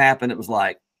as that happened, it was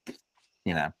like,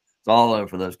 it's all over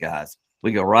for those guys.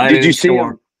 We go right. Did you see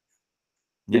him?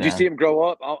 Did you see him grow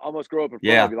up? Almost grow up in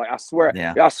front of you. Like,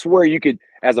 I swear you could,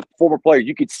 as a former player,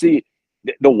 you could see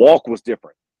the walk was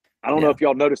different. I don't know if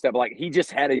y'all noticed that, but like he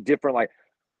just had a different, like,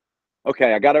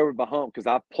 okay, I got over the hump because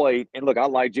I've played. And look, I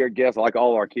like Jared Guest, I like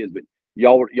all our kids, but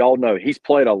y'all know he's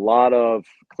played a lot of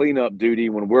cleanup duty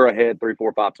when we're ahead 3,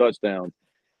 4, 5 touchdowns.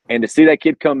 And to see that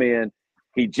kid come in,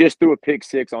 he just threw a pick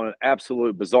 6 on an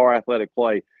absolute bizarre athletic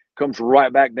play. Comes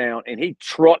right back down, and he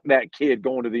trucked that kid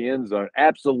going to the end zone.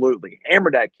 Absolutely.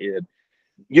 Hammered that kid.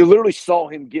 You literally saw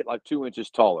him get like 2 inches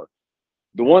taller.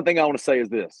 The one thing I want to say is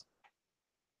this.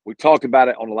 We talked about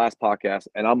it on the last podcast,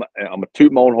 and I'm a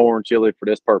toot my own horn, Chili, for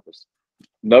this purpose.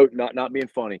 No, not being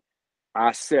funny.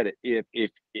 I said it.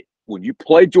 If when you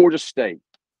play Georgia State,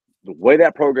 the way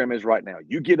that program is right now,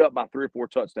 you get up by 3 or 4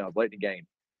 touchdowns late in the game.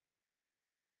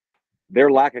 Their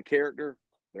lack of character,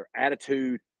 their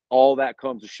attitude, all that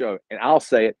comes to show. And I'll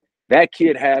say it, that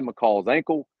kid had McCall's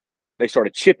ankle. They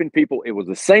started chipping people. It was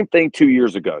the same thing 2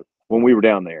 years ago when we were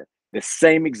down there. The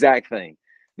same exact thing.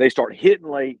 They start hitting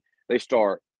late. They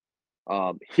start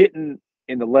hitting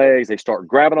in the legs. They start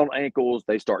grabbing on ankles.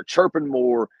 They start chirping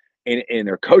more, and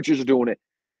their coaches are doing it.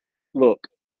 Look,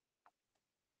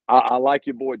 I like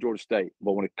your boy at Georgia State,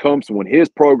 but when it comes to when his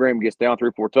program gets down 3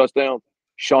 or 4 touchdowns,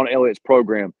 Sean Elliott's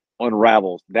program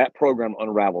unravels. That program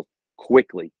unravels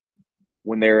quickly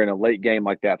when they're in a late game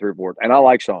like that, 3 or 4. And I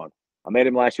like Sean. I met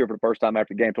him last year for the first time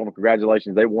after the game. Told him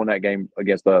congratulations. They won that game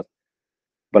against us.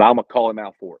 But I'm going to call him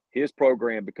out for it. His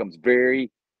program becomes very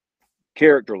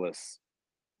characterless,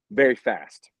 very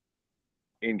fast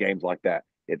in games like that.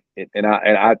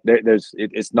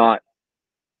 It's not.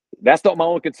 That's not my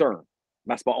only concern.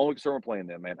 That's my only concern playing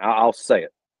them, man. I'll say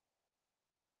it.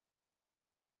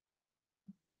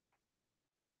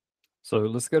 So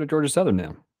let's go to Georgia Southern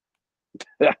now.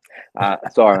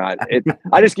 Sorry,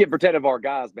 I just get protective of our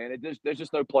guys, man. There's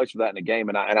just no place for that in the game,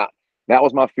 and that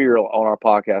was my fear on our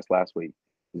podcast last week.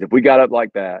 Is if we got up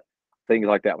like that, things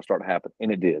like that would start to happen,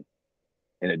 and it did.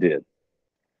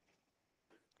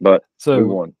 But so we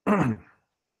won.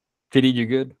 TD, you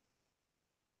good?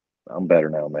 I'm better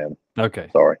now, man. Okay.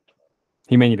 Sorry.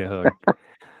 He may need a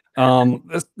hug.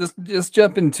 Let's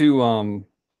jump into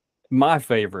my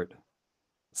favorite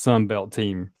Sun Belt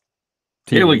team.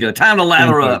 Here we go. Time to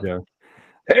ladder up. Here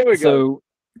we go.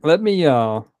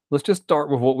 So let's just start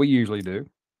with what we usually do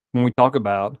when we talk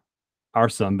about our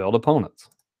Sun Belt opponents.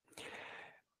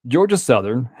 Georgia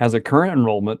Southern has a current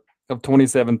enrollment of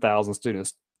 27,000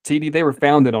 students. TD, they were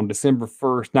founded on December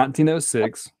 1st,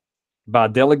 1906 by a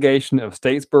delegation of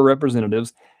Statesboro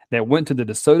representatives that went to the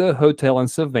DeSoto Hotel in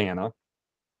Savannah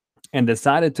and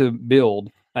decided to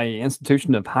build an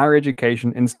institution of higher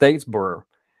education in Statesboro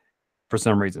for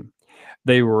some reason.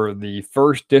 They were the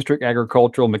first district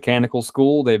agricultural mechanical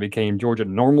school. They became Georgia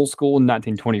Normal School in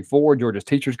 1924, Georgia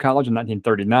Teachers College in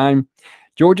 1939,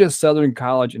 Georgia Southern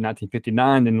College in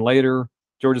 1959, and later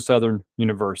Georgia Southern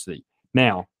University.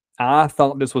 Now, I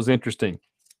thought this was interesting.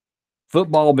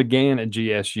 Football began at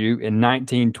GSU in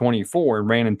 1924 and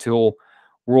ran until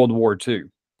World War II.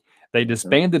 They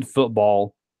disbanded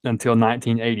football until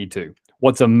 1982.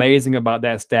 What's amazing about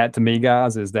that stat to me,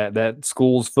 guys, is that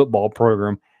school's football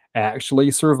program actually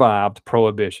survived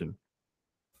Prohibition.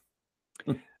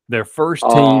 Their first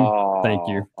team, thank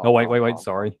you. Oh, wait,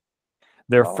 sorry.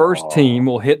 Their first team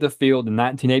will hit the field in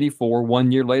 1984.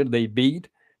 1 year later, they beat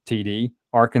TD,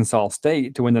 Arkansas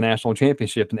State, to win the national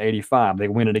championship in 85. They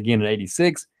win it again in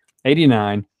 86,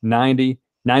 89, 90,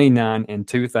 99, and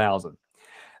 2000.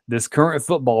 This current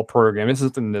football program, this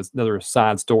is another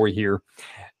side story here.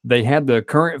 They had the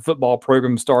current football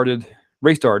program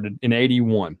restarted in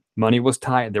 81. Money was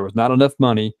tight. There was not enough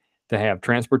money to have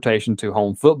transportation to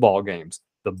home football games.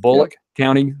 The Bullock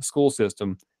County school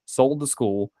system sold the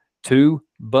school 2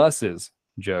 buses,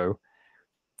 Joe,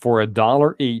 for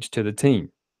 $1 each to the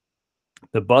team.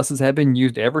 The buses have been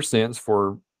used ever since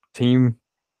for team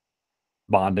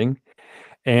bonding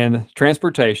and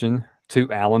transportation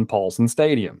to Allen Paulson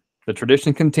Stadium. The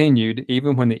tradition continued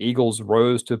even when the Eagles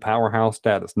rose to powerhouse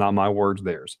status. Not my words,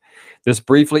 theirs. This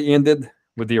briefly ended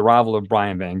with the arrival of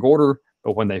Brian Van Gorder,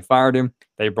 but when they fired him,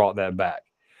 they brought that back.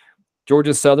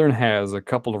 Georgia Southern has a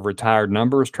couple of retired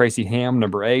numbers. Tracy Ham,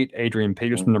 number 8. Adrian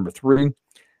Peterson, number 3.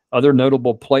 Other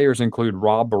notable players include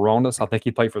Rob Baronis. I think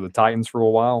he played for the Titans for a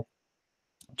while.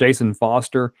 Jason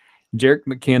Foster, Jarek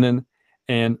McKinnon,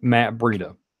 and Matt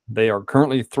Breida. They are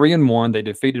currently 3-1. They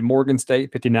defeated Morgan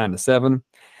State 59-7.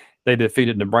 They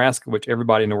defeated Nebraska, which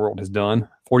everybody in the world has done,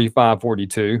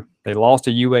 45-42. They lost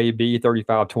to UAB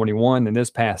 35-21. And this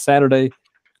past Saturday,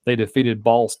 they defeated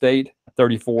Ball State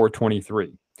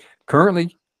 34-23.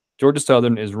 Currently, Georgia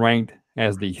Southern is ranked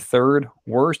as the 3rd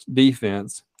worst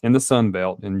defense in the Sun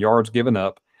Belt in yards given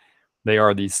up. They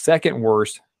are the 2nd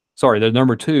worst. Sorry, they're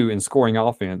number 2 in scoring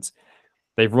offense.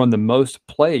 They've run the most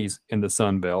plays in the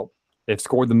Sun Belt. They've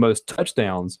scored the most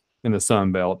touchdowns in the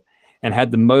Sun Belt and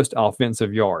had the most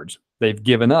offensive yards. They've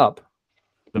given up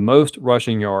the most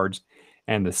rushing yards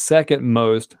and the 2nd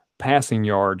most passing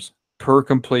yards per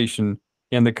completion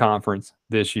in the conference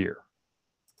this year.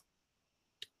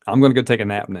 I'm going to go take a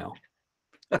nap now.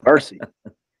 Mercy.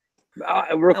 Real That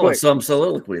quick. was some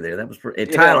soliloquy there. That was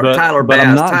pretty. Yeah, Tyler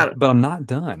Bass. But I'm not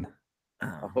done.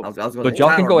 But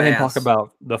y'all can go ahead and talk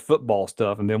about the football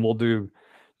stuff, and then we'll do,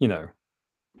 Tyler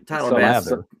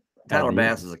Bass. Tyler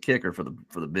Bass is a kicker for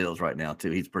the Bills right now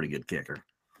too. He's a pretty good kicker.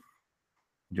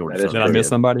 Did I miss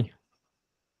somebody?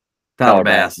 Tyler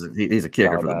Bass he's a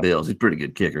kicker for the Bills. He's a pretty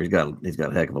good kicker. He's got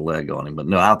a heck of a leg on him. But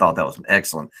no, I thought that was an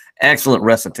excellent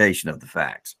recitation of the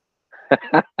facts.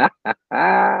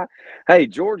 Hey,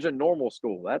 Georgia Normal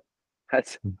School. I'm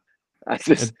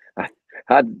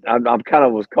kind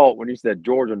of was caught when you said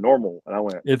Georgia Normal, and I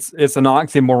went. It's an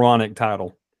oxymoronic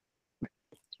title.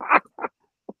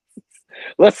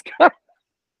 Let's go.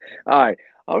 All right.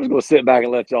 I'm just going to sit back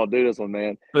and let y'all do this one,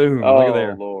 man. Boom. Look at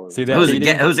there. Lord. See that?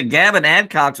 Who's it? Gavin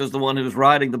Adcox was the one who was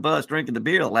riding the bus, drinking the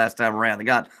beer the last time around. They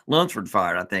got Lunsford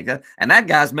fired, I think. And that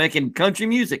guy's making country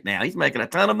music now. He's making a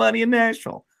ton of money in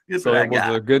Nashville. So it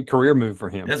was a good career move for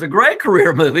him. It's a great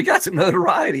career move. He got some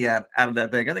notoriety out of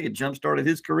that thing. I think it jump-started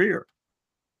his career.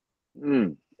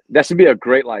 That should be a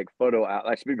great photo out.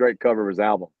 That should be a great cover of his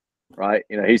album, right?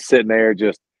 He's sitting there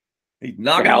just he's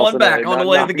knocking one back on the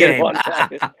way to the game.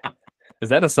 Is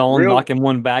that a song, knocking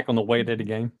one back on the way to the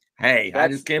game? Hey, I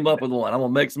just came up with one. I'm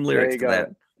gonna make some lyrics to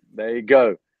that. There you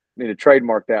go. Need to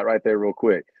trademark that right there, real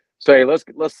quick. So hey, let's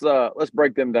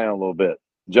break them down a little bit.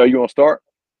 Joe, you want to start?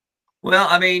 Well,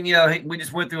 I mean, we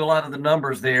just went through a lot of the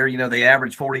numbers there. They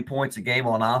average 40 points a game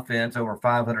on offense, over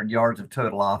 500 yards of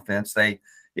total offense.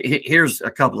 Here's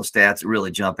a couple of stats that really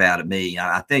jump out at me.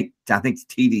 I think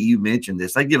TDU mentioned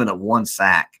this. They've given up 1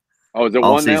 sack. Oh, is it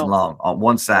all one season now? long? On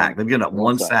 1 sack. They've given up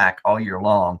one sack all year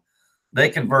long. They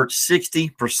convert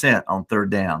 60% on 3rd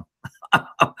down.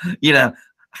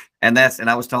 And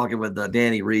I was talking with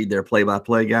Danny Reed, their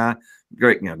play-by-play guy.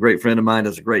 Great friend of mine,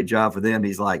 does a great job for them.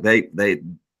 He's like,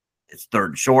 it's 3rd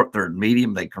and short, 3rd and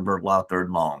medium. They convert a lot of 3rd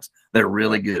and longs. They're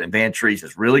really good. And Van Treese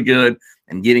is really good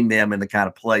in getting them in the kind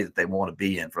of play that they want to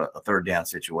be in for a 3rd down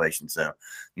situation. So,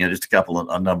 just a couple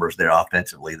of numbers there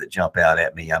offensively that jump out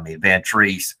at me. I mean, Van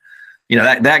Treese,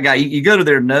 that guy, you go to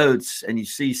their notes and you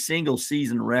see single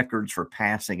season records for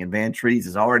passing, and Van Treese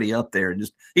is already up there. And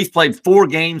he's played 4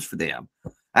 games for them.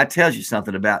 That tells you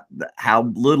something about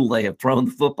how little they have thrown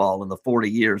the football in the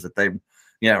 40 years that they've,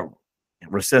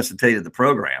 resuscitated the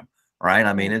program. Right.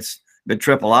 I mean, it's been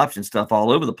triple option stuff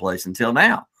all over the place until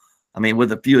now. I mean,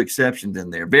 with a few exceptions in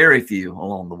there, very few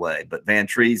along the way. But Van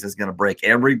Treese is going to break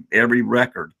every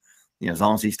record, as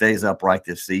long as he stays upright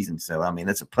this season. So, I mean,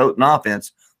 it's a potent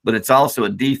offense, but it's also a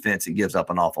defense that gives up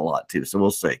an awful lot too. So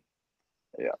we'll see.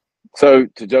 Yeah. So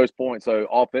to Joe's point, so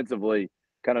offensively,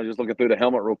 kind of just looking through the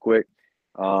helmet real quick,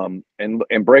 and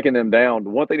breaking them down.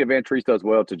 The one thing that Van Treese does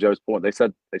well, to Joe's point, they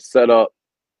set up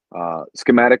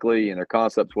schematically and their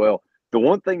concepts well. The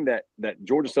one thing that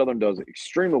Georgia Southern does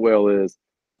extremely well is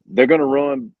they're going to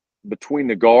run between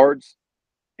the guards,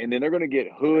 and then they're going to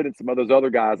get Hood and some of those other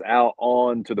guys out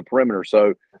onto the perimeter.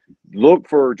 So look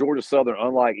for Georgia Southern,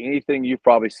 unlike anything you've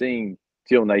probably seen,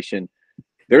 Teal Nation.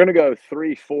 They're going to go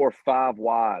 3, 4, 5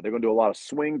 wide. They're going to do a lot of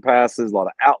swing passes, a lot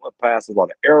of outlet passes, a lot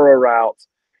of arrow routes.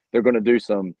 They're going to do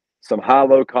some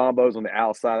high-low combos on the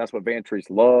outside. That's what Van Treese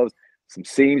loves. Some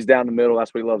seams down the middle.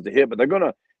 That's what he loves to hit. But they're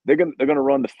gonna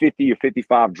run the 50 or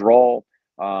 55 draw.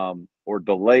 or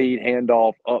delayed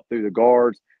handoff up through the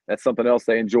guards. That's something else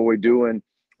they enjoy doing.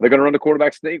 They're going to run the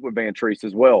quarterback sneak with Van Treese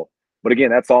as well. But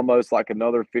again, that's almost like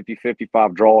another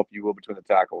 50-55 draw, if you will, between the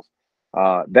tackles.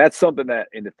 That's something that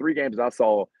in the 3 games I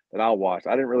saw that I watched,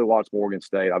 I didn't really watch Morgan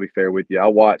State. I'll be fair with you. I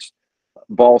watched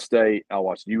Ball State, I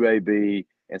watched UAB,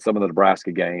 and some of the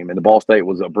Nebraska game. And the Ball State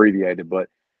was abbreviated. But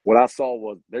what I saw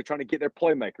was they're trying to get their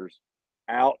playmakers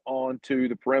out onto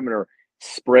the perimeter,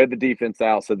 spread the defense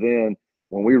out. So then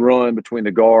when they run between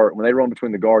the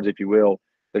guards, if you will,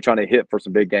 they're trying to hit for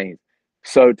some big gains.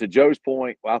 So to Joe's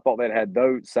point, I thought they had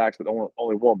those sacks with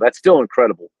only one. That's still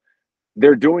incredible.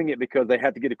 They're doing it because they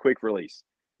have to get a quick release.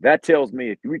 That tells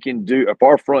me if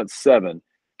our front 7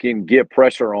 can get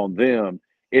pressure on them,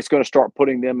 it's going to start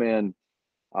putting them in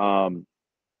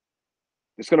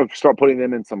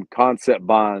some concept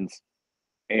binds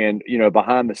and,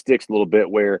 behind the sticks a little bit,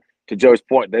 where, to Joe's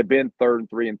point, they've been 3rd and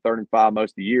 3 and 3rd and 5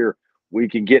 most of the year. We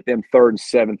can get them 3rd and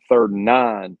 7, 3rd and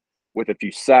 9 with a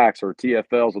few sacks or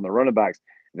TFLs on the running backs.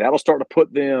 That'll start to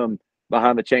put them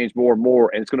behind the chains more and more,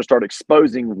 and it's going to start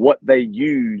exposing what they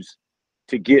use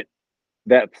to get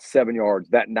that 7 yards,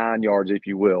 that 9 yards, if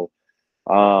you will.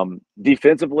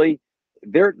 Defensively,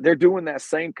 they're doing that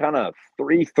same kind of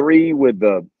 3-3 with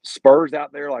the Spurs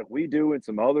out there like we do, and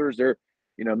some others. They're,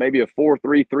 maybe a 4-3,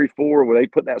 3-4, where they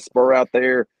put that spur out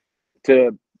there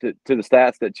to the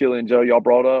stats that Chili and Joe y'all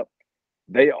brought up.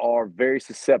 They are very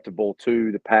susceptible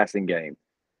to the passing game.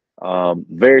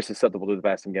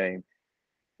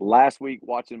 Last week,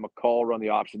 watching McCall run the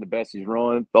option the best he's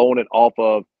run, throwing it off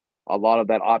of a lot of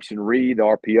that option read, the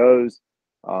RPOs.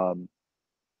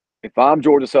 If I'm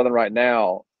Georgia Southern right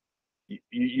now,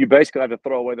 you basically have to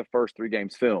throw away the first 3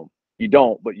 games film. You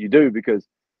don't, but you do, because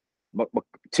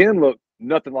Tim looked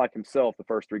nothing like himself the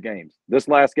first 3 games. This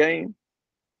last game,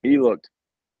 he looked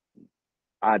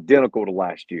identical to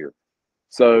last year.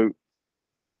 So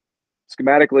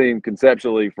schematically and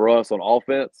conceptually for us on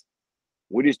offense,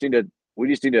 we just need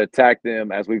to attack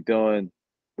them as we've done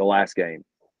the last game.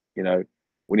 We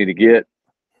need to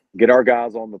get our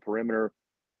guys on the perimeter,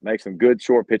 make some good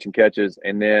short pitch and catches,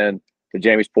 and then, to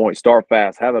Jamie's point, start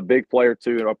fast, have a big play or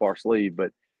 2 up our sleeve.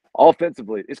 But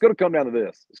offensively, it's going to come down to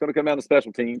this. It's going to come down to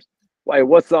special teams. Hey,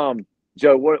 what's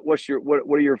Joe? What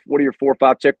are your 4 or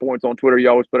 5 checkpoints on Twitter you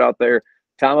always put out there?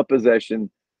 Time of possession,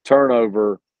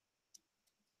 turnover,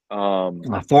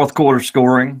 fourth quarter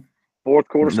scoring,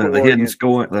 the hidden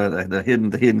scoring, the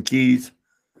hidden keys.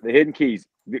 The hidden keys.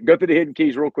 Go through the hidden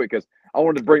keys real quick, because I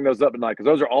wanted to bring those up tonight, because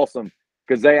those are awesome,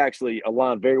 because they actually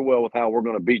align very well with how we're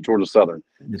going to beat Georgia Southern.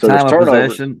 So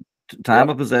time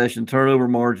of possession, turnover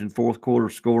margin, fourth quarter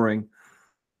scoring,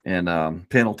 and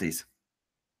penalties.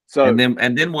 So and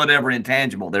then whatever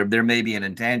intangible, there may be an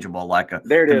intangible like a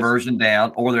conversion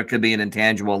down, or there could be an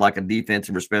intangible like a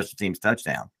defensive or special teams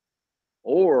touchdown.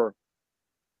 Or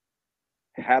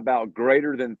how about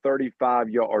greater than 35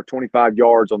 or 25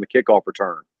 yards on the kickoff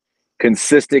return?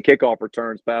 Consistent kickoff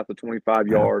returns past the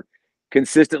 25-yard,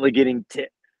 consistently getting 10.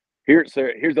 Here's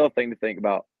the other thing to think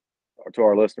about to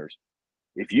our listeners.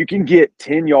 If you can get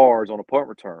 10 yards on a punt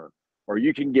return, or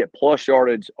you can get plus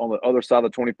yardage on the other side of the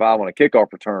 25 on a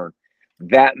kickoff return,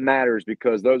 that matters,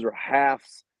 because those are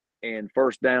halves and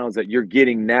first downs that you're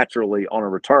getting naturally on a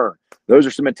return. Those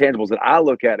are some intangibles that I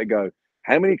look at and go,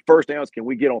 how many first downs can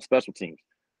we get on special teams?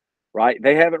 Right?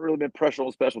 They haven't really been pressured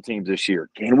on special teams this year.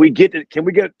 Can we get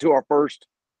to our first?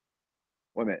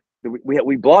 Wait a minute.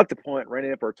 We blocked the punt, ran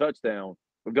in for a touchdown.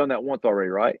 We've done that once already,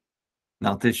 right?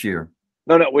 Not this year.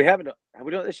 No, we haven't. Have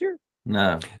we done it this year?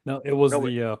 No, it was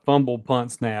the fumble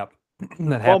punt snap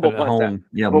that happened at home. Snap.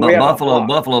 Yeah,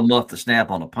 Buffalo muffed the snap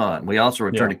on a punt. We also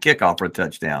returned a kickoff for a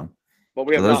touchdown. But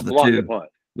we have not blocked the punt.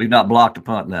 We've not blocked a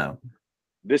punt, no.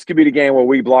 This could be the game where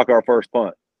we block our first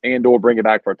punt and or bring it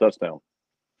back for a touchdown.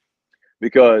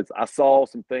 Because I saw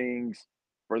some things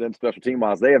for them special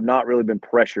team-wise. They have not really been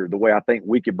pressured the way I think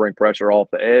we could bring pressure off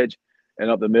the edge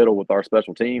and up the middle with our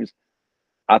special teams.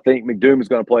 I think McDoom is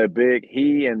going to play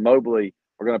he and Mobley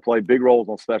are going to play big roles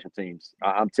on special teams.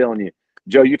 I'm telling you,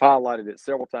 Joe, you've highlighted it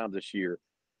several times this year.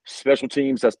 Special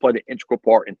teams has played an integral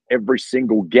part in every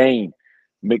single game.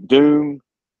 McDoom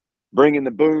bringing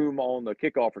the boom on the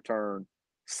kickoff return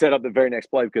set up the very next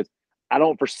play, because I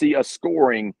don't foresee us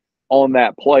scoring on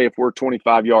that play if we're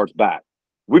 25 yards back.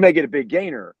 We may get a big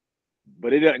gainer,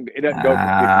 but it doesn't go for 50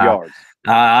 yards.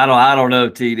 I don't know,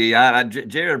 TD.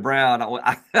 Jared Brown,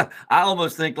 I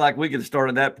almost think like we could have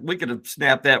started that. We could have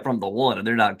snapped that from the 1, and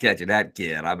they're not catching that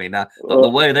kid. I mean, the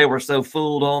way they were so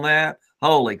fooled on that,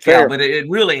 holy cow. But it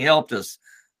really helped us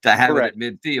to have it at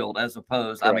midfield as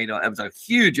opposed. Correct. I mean, it was a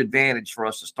huge advantage for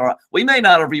us to start. We may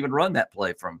not have even run that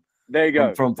play from There you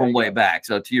go. From way back.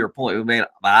 So to your point, we made,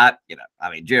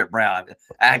 Jarrett Brown,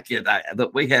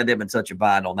 we had them in such a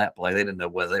bind on that play. They didn't know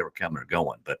whether they were coming or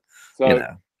going. But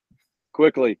so,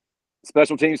 quickly,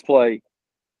 special teams play.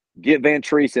 Get Van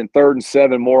Treese in 3rd and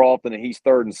 7 more often than he's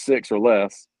 3rd and 6 or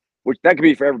less, which that could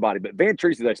be for everybody. But Van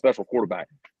Treese is a special quarterback.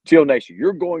 Teal Nation,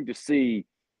 you're going to see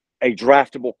a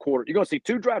draftable quarter. You're going to see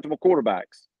 2 draftable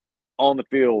quarterbacks on the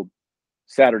field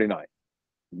Saturday night.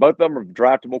 Both of them are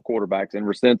draftable quarterbacks in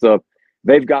the sense of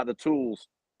they've got the tools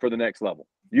for the next level.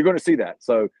 You're going to see that.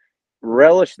 So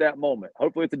relish that moment.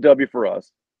 Hopefully it's a W for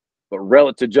us. But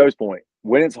relish, to Joe's point,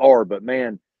 winning's hard, but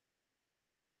man,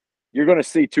 you're going to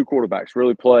see 2 quarterbacks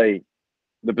really play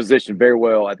the position very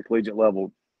well at the collegiate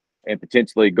level and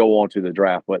potentially go on to the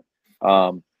draft. But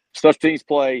special teams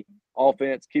play,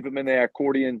 offense, keep them in the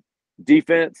accordion.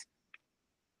 Defense,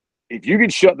 if you can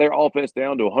shut their offense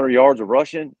down to 100 yards of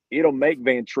rushing, it'll make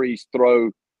Van Treese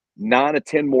throw 9 to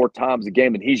 10 more times a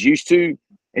game than he's used to.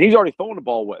 And he's already throwing the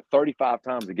ball, 35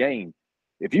 times a game.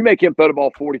 If you make him throw the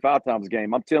ball 45 times a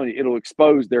game, I'm telling you, it'll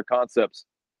expose their concepts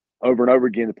over and over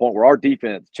again to the point where our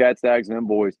defense, Chad Staggs and them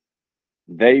boys,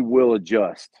 they will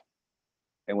adjust.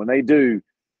 And when they do,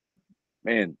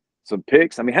 man, some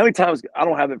picks. I mean, how many times – I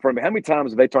don't have it in front of me. How many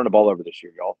times have they turned the ball over this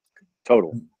year, y'all?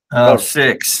 Total.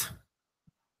 6.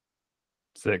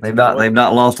 6. They've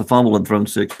not lost a fumble and thrown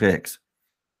 6 picks.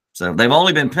 So they've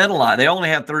only been penalized. They only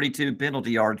have 32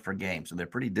 penalty yards per game, so they're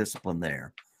pretty disciplined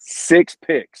there. 6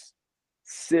 picks.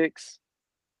 6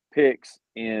 picks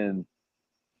in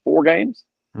 4 games?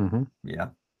 Mm-hmm. Yeah.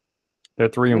 They're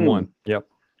 3-1. Yep.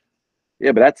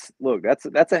 Yeah, but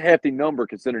that's a hefty number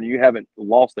considering you haven't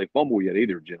lost a fumble yet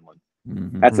either, gentlemen.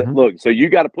 Mm-hmm. Look, so you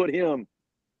got to put him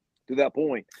to that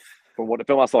point from what the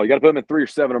film I saw. You got to put him in 3 or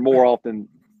 7 or more often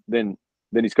than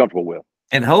he's comfortable with.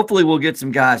 And hopefully we'll get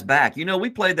some guys back. We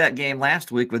played that game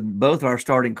last week with both our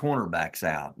starting cornerbacks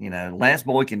out. Lance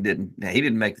Boykin didn't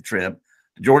make the trip.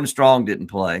 Jordan Strong didn't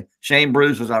play. Shane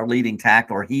Bruce was our leading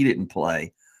tackler. He didn't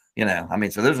play.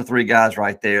 So those are 3 guys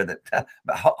right there that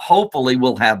hopefully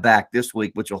we'll have back this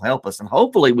week, which will help us. And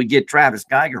hopefully we get Travis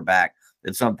Geiger back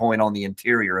at some point on the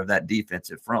interior of that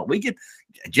defensive front.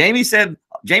 Jamie said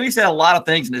a lot of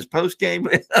things in his post game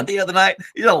the other night.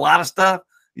 He did a lot of stuff.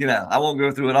 I won't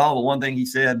go through it all, but one thing he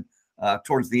said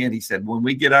towards the end, he said, when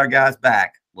we get our guys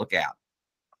back, look out.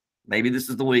 Maybe this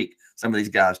is the week some of these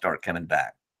guys start coming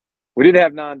back. We did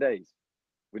have 9 days.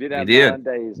 We did have 9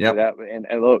 days. Yep.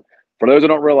 And look, for those who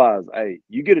don't realize, hey,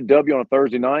 you get a W on a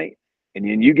Thursday night, and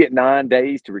then you get 9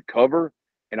 days to recover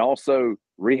and also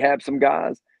rehab some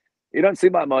guys. It doesn't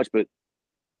seem like much, but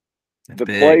the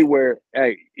play where,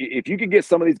 hey, if you can get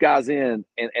some of these guys in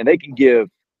and they can give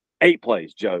 8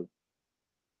 plays, Joe,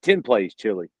 10 plays,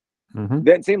 Chili.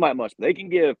 Doesn't seem like much, but they can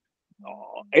give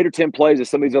 8 or 10 plays to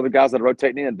some of these other guys that are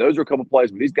rotating in. Those are a couple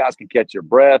plays where these guys can catch your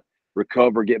breath,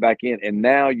 recover, get back in, and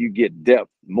now you get depth.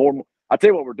 More. I'll tell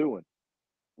you what we're doing.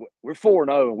 We're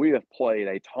 4-0, and we have played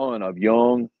a ton of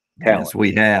young talent. Yes,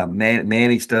 we have.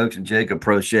 Manny Stokes and Jacob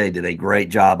Prochet did a great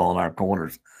job on our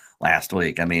corners last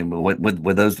week. I mean, with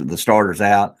the starters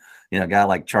out, a guy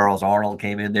like Charles Arnold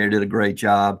came in there, did a great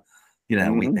job. We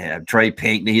have Trey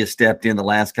Pinckney has stepped in the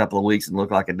last couple of weeks and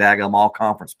looked like a daggum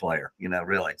all-conference player,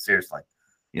 really, seriously.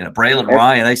 Braylon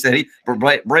Ryan, they said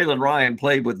Braylon Ryan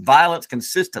played with violence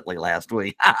consistently last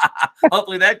week.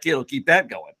 Hopefully that kid will keep that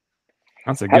going.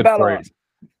 That's a good phrase.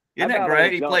 Isn't that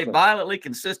great? He played violently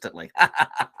consistently.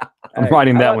 I'm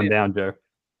writing that one down, Joe.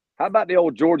 How about the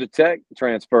old Georgia Tech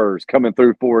transfers coming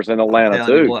through for us in Atlanta,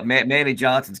 too? What, Manny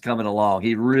Johnson's coming along.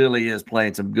 He really is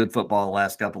playing some good football the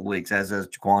last couple of weeks, as is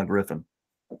Jaquan Griffin.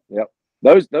 Yep.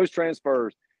 Those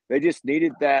transfers, they just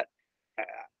needed that.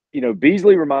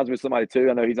 Beasley reminds me of somebody, too.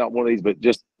 I know he's not one of these, but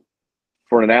just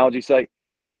for an analogy's sake,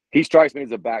 he strikes me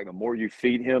as a back. The more you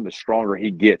feed him, the stronger he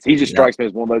gets. He just strikes me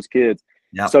as one of those kids.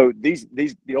 Yep. So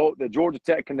the Georgia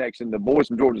Tech connection, the boys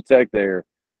from Georgia Tech there,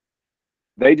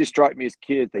 they just strike me as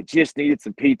kids. They just needed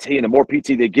some PT, and the more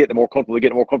PT they get, the more comfortable they get,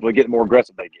 the more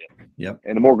aggressive they get. Yep.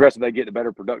 And the more aggressive they get, the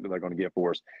better productive they're going to get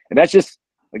for us. And that's just,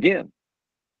 again,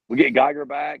 we get Geiger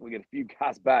back, we get a few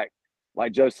guys back.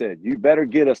 Like Joe said, you better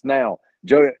get us now.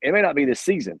 Joe, it may not be this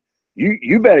season.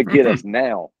 You better get us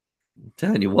now. I'm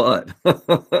telling you what.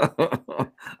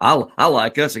 I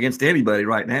like us against anybody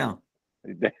right now.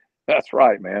 That's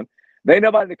right, man. They ain't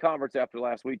nobody in the conference after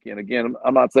last weekend. Again,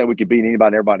 I'm not saying we could beat anybody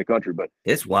and everybody in the country, but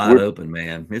it's wide open,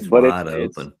 man. It's wide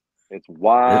open. It's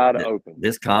wide open.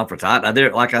 This conference,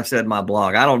 like I said in my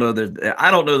blog, I don't know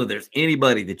that there's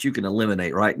anybody that you can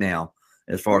eliminate right now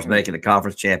as far as making a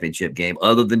conference championship game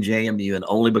other than JMU, and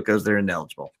only because they're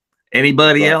ineligible.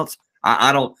 Anybody else?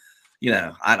 I don't. you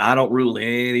know, I don't rule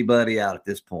anybody out at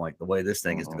this point, the way this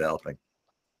thing is developing.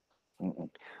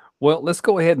 Well, let's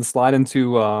go ahead and slide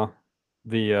into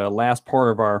the last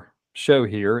part of our show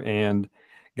here. And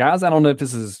guys, I don't know if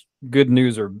this is good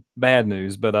news or bad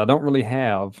news, but I don't really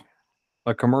have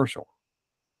a commercial.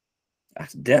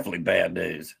 That's definitely bad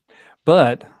news.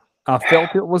 But I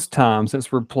felt it was time,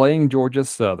 since we're playing Georgia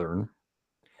Southern,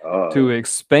 to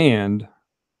expand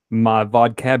my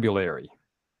vocabulary.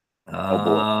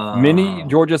 Many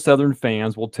Georgia Southern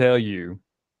fans will tell you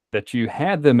that you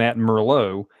had them at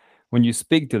Merlot when you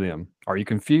speak to them. Are you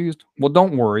confused? Well,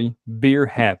 don't worry. Beer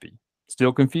happy.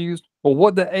 Still confused? Well,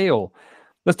 what the ale?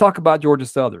 Let's talk about Georgia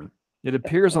Southern. It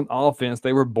appears on offense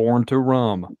they were born to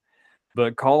rum.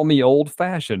 But call me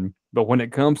old-fashioned, but when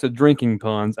it comes to drinking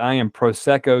puns, I am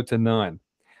Prosecco to none.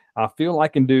 I feel I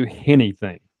can do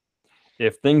anything.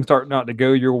 If things start not to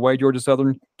go your way, Georgia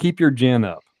Southern, keep your gin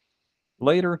up.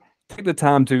 Later, take the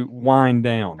time to wind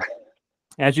down.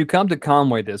 As you come to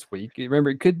Conway this week, remember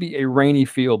it could be a rainy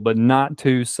field, but not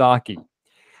too socky.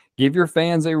 Give your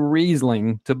fans a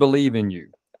Riesling to believe in you.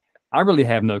 I really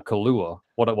have no Kahlua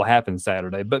what will happen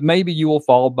Saturday, but maybe you will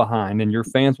fall behind and your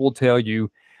fans will tell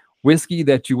you whiskey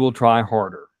that you will try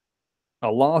harder. A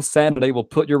lost Saturday will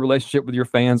put your relationship with your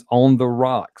fans on the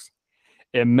rocks.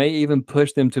 It may even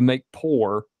push them to make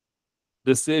poor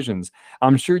decisions.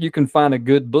 I'm sure you can find a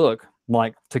good book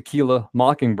like Tequila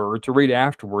Mockingbird to read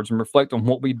afterwards and reflect on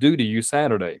what we do to you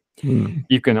Saturday.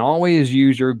 You can always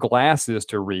use your glasses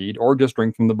to read or just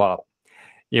drink from the bottle.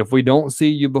 If we don't see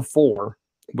you before,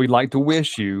 we'd like to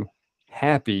wish you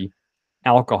happy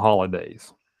alcohol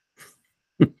holidays.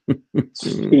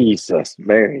 Jesus,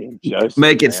 Mary and Joseph.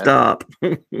 Make it stop.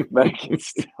 Make it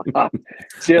stop.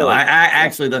 No, I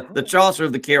actually, the Chaucer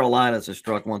of the Carolinas has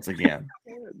struck once again.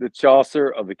 The Chaucer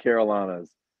of the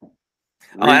Carolinas.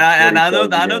 And I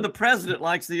know the president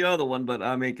likes the other one, but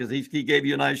I mean, because he gave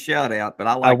you a nice shout out. But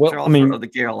I like Chaucer of the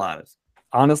Carolinas.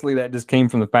 Honestly, that just came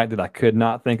from the fact that I could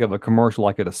not think of a commercial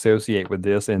I could associate with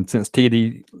this. And since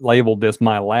TD labeled this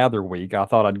my lather week, I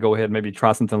thought I'd go ahead and maybe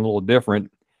try something a little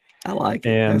different. I like it.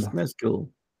 And that's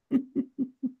cool.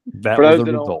 That was the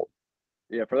result.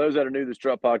 Yeah, for those that are new to the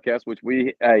Strut Podcast, which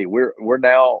we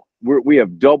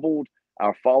have doubled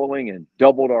our following and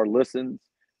doubled our listens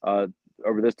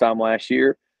over this time last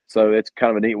year. So it's kind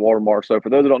of a neat watermark. So for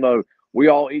those that don't know, we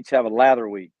all each have a lather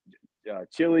week.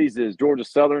 Chili's is Georgia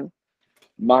Southern,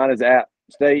 mine is App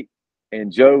State,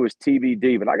 and Joe is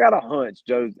TBD. But I got a hunch,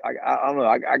 Joe. I don't know.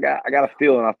 I got a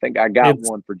feeling. I think I got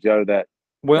one for Joe that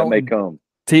may come.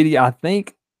 TD,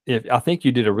 I think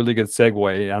you did a really good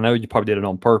segue. I know you probably did it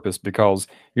on purpose because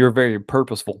you're a very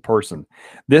purposeful person.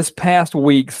 This past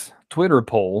week's Twitter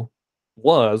poll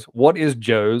was, what is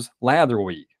Joe's lather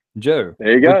week? Joe,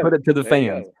 there you go. Put it to the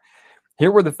fans.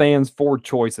 Here were the fans' 4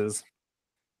 choices.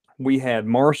 We had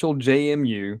Marshall,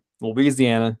 JMU,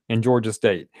 Louisiana, and Georgia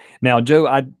State. Now, Joe,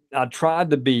 I tried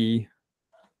to be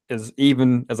as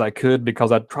even as I could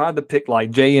because I tried to pick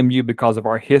like JMU because of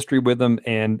our history with them,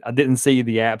 and I didn't see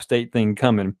the App State thing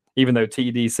coming, even though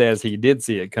TD says he did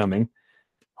see it coming.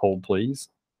 Hold, please.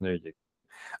 There you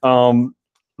go.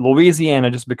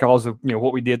 Louisiana, just because of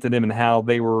what we did to them and how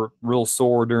they were real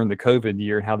sore during the COVID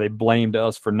year and how they blamed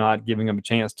us for not giving them a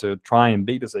chance to try and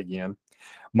beat us again.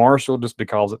 Marshall, just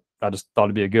because I just thought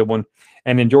it'd be a good one.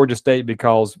 And then Georgia State,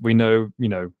 because we know,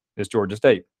 it's Georgia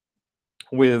State.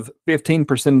 With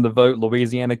 15% of the vote,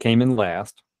 Louisiana came in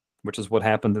last, which is what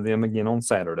happened to them again on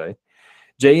Saturday.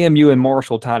 JMU and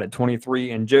Marshall tied at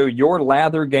 23. And Joe, your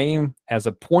lather game, as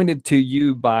appointed to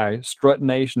you by Strut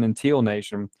Nation and Teal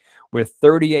Nation, with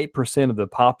 38% of the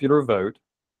popular vote.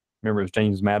 Remember, it was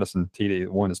James Madison, TD,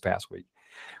 that won this past week.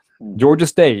 Georgia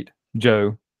State,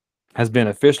 Joe, has been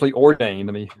officially ordained.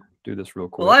 Let me do this real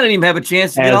quick. Well, I didn't even have a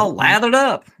chance to get all lathered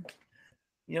up.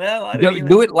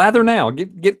 Do it lather now.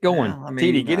 Get going. Yeah,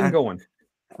 TD, get him going.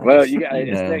 Well, you got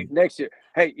it's next year.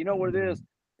 Hey, you know what it is?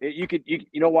 You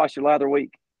know why it's your lather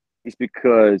week? It's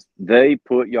because they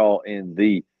put y'all in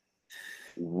the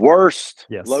worst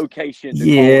location.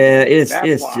 Yeah, it's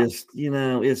just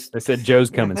it's. They said Joe's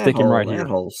coming. Stick him right here.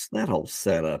 That whole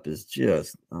setup is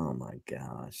just, oh my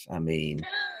gosh. I mean,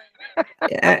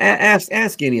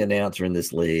 ask any announcer in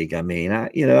this league. I mean,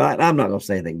 I'm not going to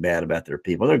say anything bad about their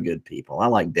people. They're good people. I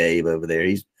like Dave over there.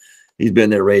 He's been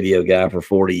their radio guy for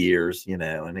 40 years,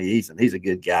 and he's a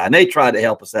good guy. And they tried to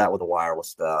help us out with the wireless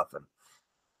stuff and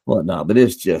whatnot, but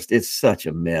it's such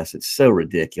a mess. It's so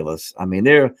ridiculous. I mean,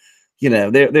 there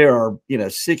are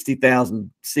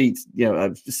 60,000 seats,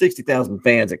 60,000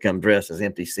 fans that come dressed as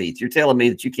empty seats. You're telling me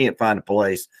that you can't find a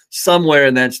place somewhere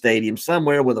in that stadium,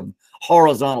 somewhere with a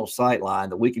horizontal sight line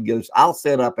that we could go. I'll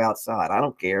set up outside. I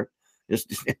don't care.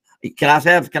 Just can I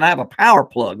have a power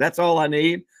plug? That's all I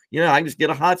need. You know, I can just get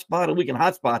a hotspot and we can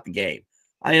hotspot the game.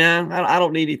 I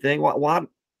don't need anything. What?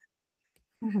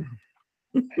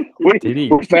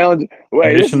 We found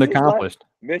mission accomplished.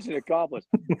 Mission accomplished.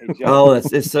 Hey, Joe, Oh,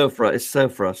 it's so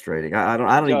frustrating. I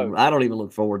Joe. don't even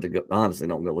look forward to go. Honestly,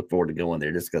 don't look forward to going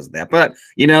there just because of that. But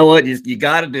you know what? You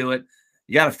got to do it.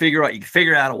 You got to figure out. You can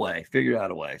figure out a way.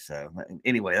 So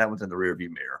anyway, that was in the rearview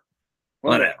mirror.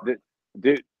 Whatever.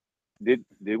 Did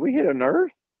we hit a nerve?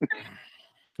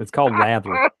 It's called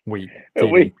Lather Week.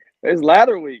 It's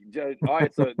Lather Week. Joe. All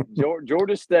right, so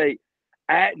Georgia State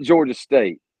at Georgia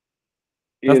State.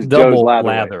 That's double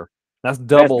lather. That's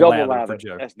double lather for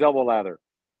Joe. That's double lather.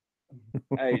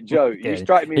 Hey, Joe, you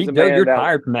strike me as a Joe, man. you're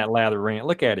tired from that lather rant.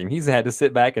 Look at him. He's had to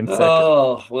sit back and second.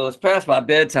 Oh, well, it's past my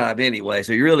bedtime anyway,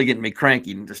 so you're really getting me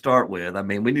cranky to start with. I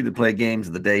mean, we need to play games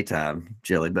in the daytime,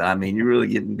 Chili, but I mean, you're really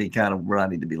getting me kind of where I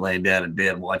need to be laying down in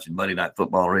bed watching Monday Night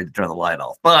Football, ready to turn the light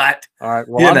off. But all right,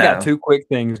 well, I've got two quick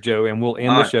things, Joe, and we'll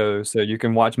end the show so you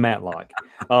can watch Matlock.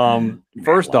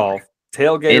 First off,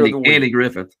 tailgater of the week. Andy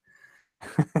Griffith.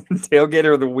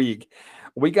 Tailgater of the week.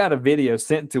 We got a video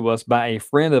sent to us by a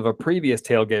friend of a previous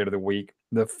tailgater of the week.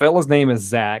 The fella's name is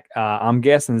Zach. I'm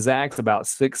guessing Zach's about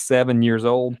 6-7 years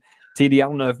old. TD, I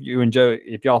don't know if you and Joe,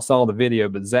 if y'all saw the video,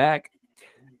 but Zach,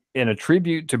 in a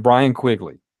tribute to Brian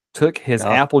Quigley, took his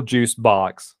apple juice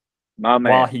box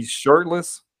while he's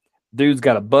shirtless. Dude's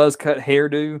got a buzz cut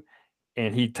hairdo,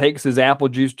 and he takes his apple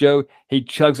juice, Joe. He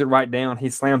chugs it right down. He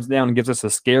slams it down and gives us the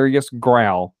scariest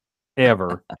growl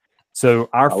ever. So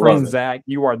our friend Zach,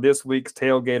 you are this week's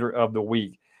tailgater of the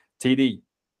week. TD,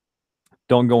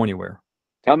 don't go anywhere.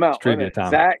 Come out. Trivia time.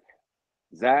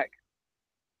 Zach.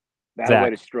 That'll way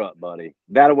to strut, buddy.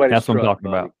 That'll way to strut. That's what I'm talking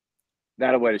about.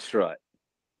 That'll way to strut.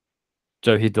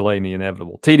 Joe, he's delaying the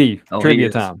inevitable. TD, trivia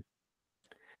time.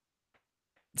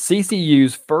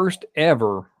 CCU's first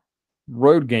ever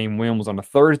road game win was on a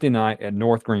Thursday night at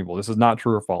North Greenville. This is not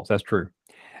true or false. That's true.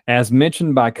 As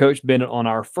mentioned by Coach Bennett on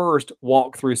our first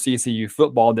walkthrough CCU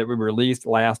football that we released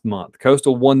last month,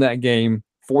 Coastal won that game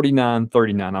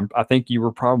 49-39. I think you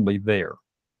were probably there.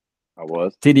 I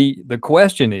was. TD, the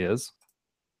question is,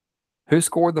 who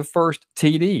scored the first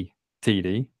TD,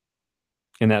 TD,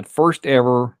 in that first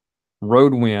ever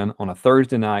road win on a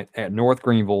Thursday night at North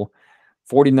Greenville,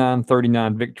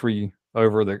 49-39 victory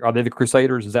over are they the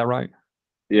Crusaders? Is that right?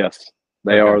 Yes,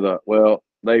 they are I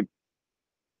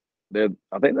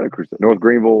think they're the Crusaders. North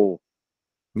Greenville.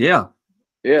 Yeah.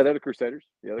 Yeah, they're the Crusaders.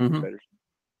 Yeah, they're Crusaders.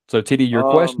 So, TD,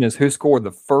 your question is, who scored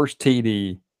the first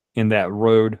TD in that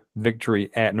road victory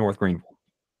at North Greenville?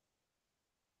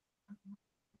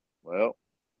 Well,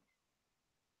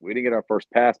 we didn't get our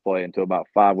first pass play until about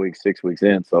 5 weeks, 6 weeks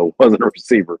in, so it wasn't a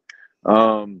receiver.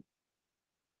 I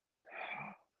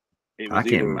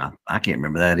can't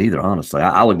remember that either, honestly.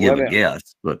 I would give a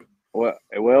guess, but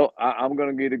I'm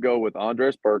going to either go with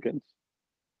Andres Perkins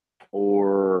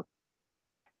or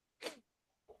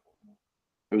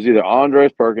it was either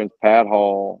Andres Perkins, Pat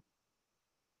Hall,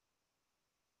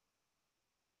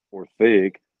 or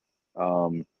Thig,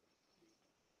 or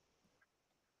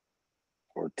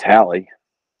Tally.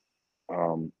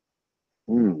 Are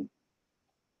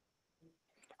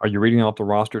you reading off the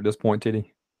roster at this point,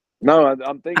 Tiddy? No,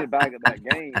 I'm thinking back at that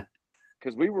game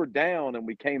because we were down and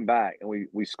we came back and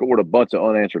we scored a bunch of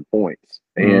unanswered points.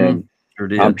 And sure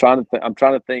did. I'm trying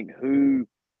to think who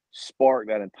sparked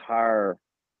that entire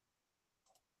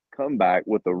comeback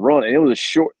with the run. And it was a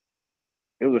short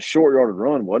yarded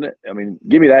run, wasn't it? I mean,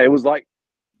 give me that. It was like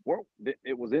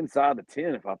it was inside the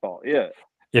 10. If I thought, yeah.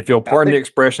 If you'll pardon the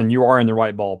expression, you are in the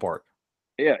right ballpark.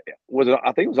 Yeah,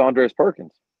 I think it was Andres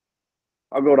Perkins.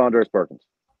 I'll go with Andres Perkins.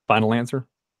 Final answer?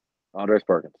 Andres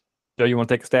Perkins. Joe, you want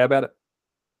to take a stab at it?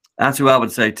 That's who I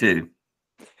would say too.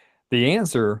 The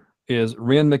answer is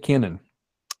Ren McKinnon.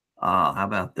 How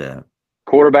about that?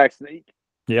 Quarterback sneak?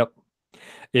 Yep.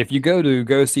 If you go to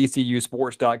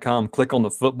goccusports.com, click on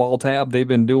the football tab. They've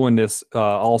been doing this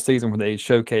all season where they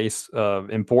showcase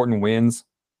important wins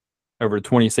over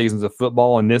 20 seasons of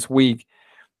football. And this week,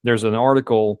 there's an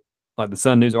article, like the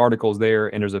Sun News articles there,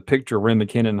 and there's a picture of Ren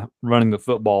McKinnon running the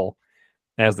football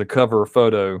as the cover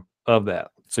photo of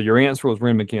that. So your answer was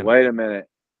Ren McKinnon. Wait a minute.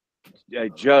 Hey,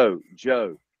 Joe,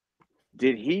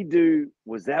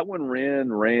 was that when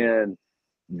Ren ran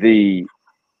the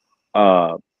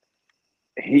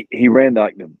he ran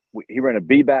a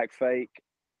B-back fake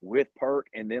with Perk,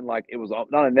 and then like it was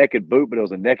not a naked boot, but it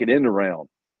was a naked end around.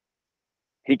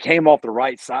 He came off the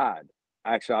right side.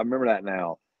 Actually, I remember that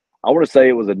now. I want to say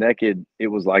it was a naked. It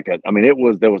was like there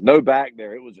was no back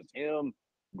there. It was just him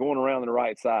going around the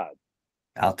right side.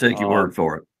 I'll take your word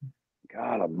for it.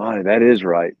 God Almighty, that is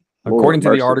right. According to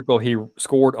the mercy. article, he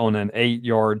scored on an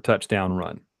 8-yard touchdown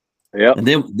run. Yep. And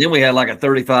then we had like a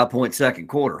 35-point second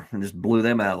quarter and just blew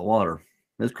them out of the water.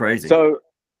 That's crazy. So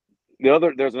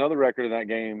there's another record in that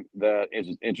game that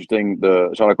is interesting.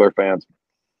 The Sean Leclerc fans,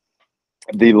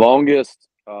 the longest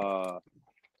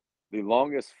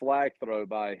flag throw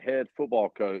by a head football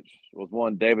coach was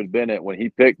one David Bennett when he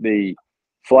picked the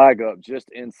flag up just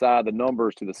inside the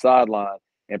numbers to the sideline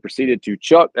and proceeded to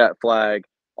chuck that flag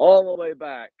all the way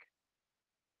back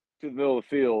to the middle of the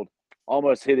field,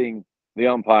 almost hitting the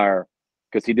umpire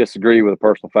because he disagreed with a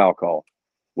personal foul call,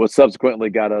 which subsequently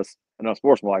got us an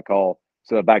unsportsmanlike call.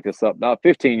 So it backed us up, not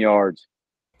 15 yards,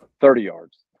 30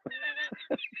 yards.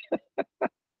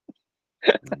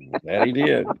 That he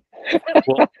did.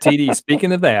 Well, TD,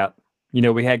 speaking of that,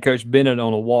 we had Coach Bennett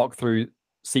on a walk through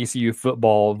CCU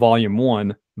football Volume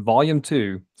 1, Volume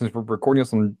 2, since we're recording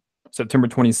this on September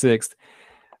 26th.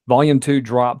 Volume 2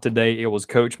 dropped today. It was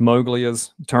Coach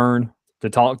Moglia's turn to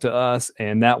talk to us,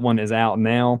 and that one is out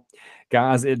now.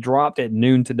 Guys, it dropped at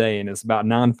noon today, and it's about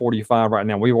 9:45 right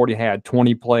now. We've already had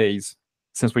 20 plays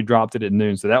since we dropped it at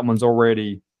noon, so that one's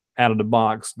already out of the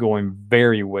box, going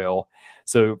very well.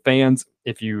 So, fans,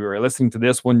 if you are listening to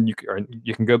this one, you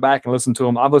can go back and listen to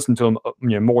them. I've listened to them,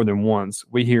 more than once.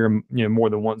 We hear them, more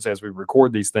than once as we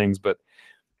record these things, but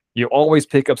you always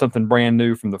pick up something brand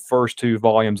new from the first 2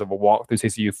 volumes of a walk through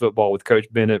CCU football with Coach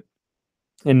Bennett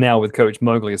and now with Coach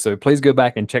Moglia. So please go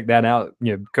back and check that out.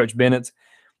 Coach Bennett's,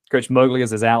 Coach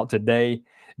Moglia's is out today.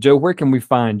 Joe, where can we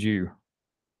find you?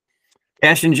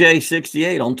 Cashin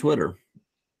J68 on Twitter.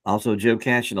 Also Joe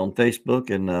Cashin on Facebook,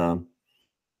 and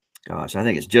I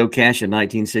think it's Joe Cashin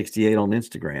 1968 on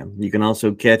Instagram. You can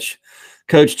also catch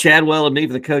Coach Chadwell and me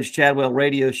for the Coach Chadwell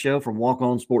radio show from Walk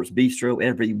On Sports Bistro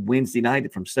every Wednesday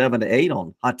night from 7 to 8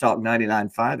 on Hot Talk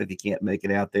 99.5 if you can't make it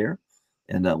out there.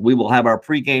 And we will have our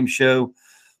pregame show,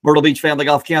 Myrtle Beach Family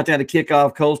Golf Countdown to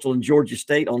Kickoff, Coastal and Georgia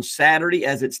State on Saturday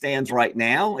as it stands right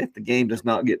now, if the game does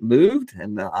not get moved.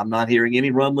 And I'm not hearing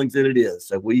any rumblings that it is.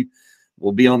 So we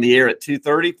will be on the air at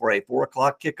 2:30 for a 4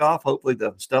 o'clock kickoff. Hopefully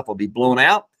the stuff will be blown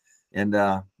out, and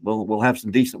we'll have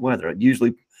some decent weather.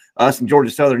 Usually us and Georgia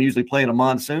Southern usually play in a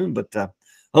monsoon, but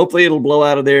hopefully it'll blow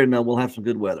out of there, and we'll have some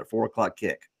good weather. 4 o'clock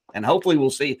kick. And hopefully we'll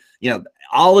see,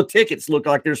 all the tickets look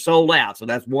like they're sold out. So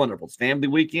that's wonderful. It's family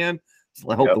weekend.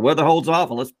 So I hope the weather holds off,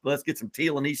 and let's get some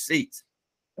teal in these seats.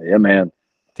 Yeah, man.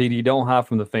 TD, don't hide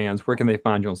from the fans. Where can they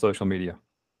find you on social media?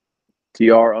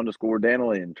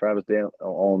 TR_Danley and Travis Danley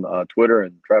on Twitter,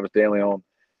 and Travis Danley on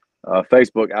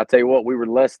Facebook. I tell you what, we were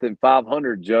less than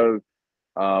 500, Joe,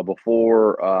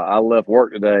 before I left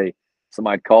work today.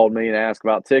 Somebody called me and asked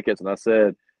about tickets, and I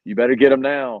said, you better get them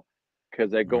now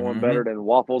because they're going better than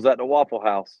waffles at the Waffle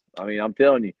House. I mean, I'm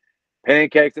telling you,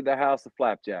 pancakes at the House of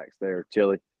Flapjacks there,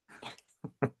 Chili.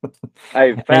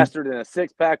 Hey, faster than a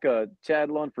 6-pack of Chad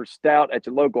Lunford Stout at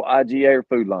your local IGA or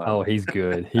Food Line. Oh, he's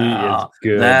good. He is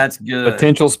good. That's good.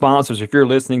 Potential sponsors, if you're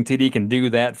listening, TD can do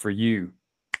that for you.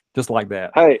 Just like that.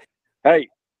 Hey.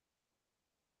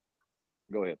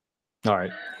 Go ahead. All right.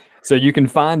 So you can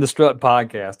find the Strut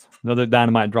Podcast, another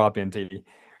dynamite drop in, TD.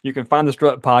 You can find the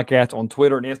Strut Podcast on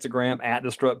Twitter and Instagram at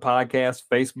the Strut Podcast.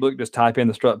 Facebook, just type in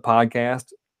the Strut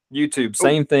Podcast. YouTube,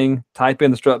 same thing. Type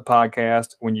in the Strut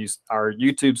Podcast. When our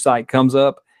YouTube site comes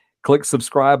up, click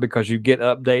subscribe because you get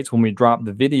updates when we drop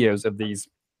the videos of these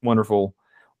wonderful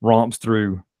romps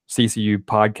through CCU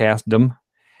podcastdom.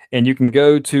 And you can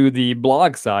go to the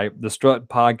blog site,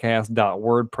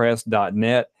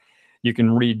 thestrutpodcast.wordpress.net. You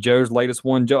can read Joe's latest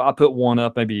one. Joe, I put one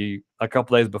up maybe a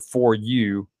couple days before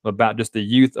you about just the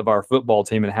youth of our football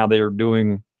team and how they are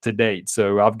doing to date.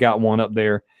 So I've got one up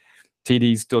there.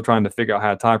 TD's still trying to figure out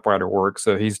how a typewriter works,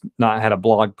 so he's not had a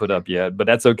blog put up yet, but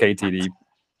that's okay, TD.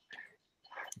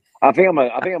 I think I'm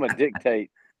gonna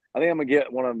dictate. I think I'm gonna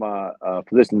get one of my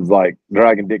positions like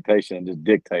Dragon Dictation and just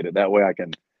dictate it. That way I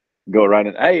can go right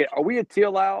in. Hey, are we a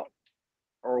teal out?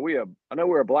 Or are we I know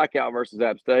we're a blackout versus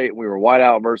App State, and we were white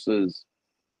out versus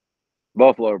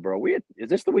Buffalo, bro. Is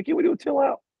this the weekend we do a teal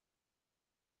out?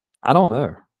 I don't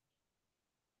know.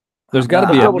 There's got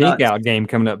to be a pink out game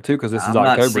coming up too, because this is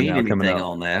October now coming up.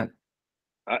 On that.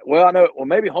 Well, I know. Well,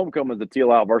 maybe homecoming is the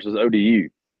teal out versus ODU.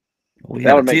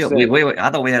 That would make sense. I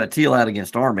thought we had a teal out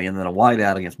against Army and then a white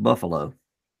out against Buffalo.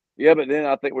 Yeah, but then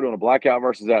I think we're doing a blackout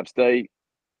versus App State.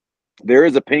 There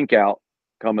is a pink out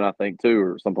coming, I think, too,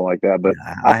 or something like that. But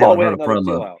I thought we had another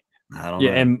teal out. I don't know.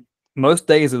 Yeah, and most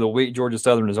days of the week, Georgia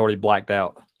Southern is already blacked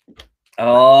out.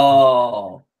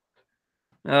 Oh.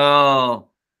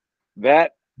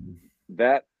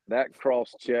 That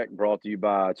cross check brought to you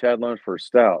by Chad Lunford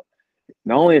Stout.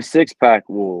 Not only a 6-pack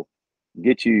will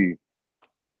get you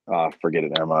Forget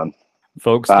it. Never mind.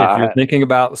 Folks, if you're I thinking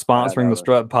about sponsoring know the that.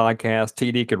 Strut podcast,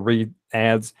 TD could read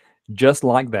ads just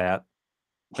like that,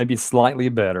 maybe slightly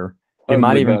better. He might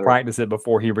Totally even better. practice it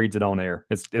before he reads it on air.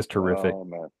 It's terrific. Oh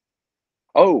man.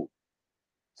 Oh,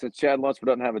 since Chad Lunsford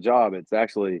doesn't have a job, it's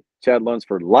actually Chad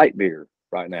Lunsford light beer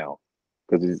right now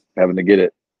because he's having to get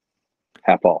it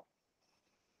half off.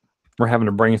 We're having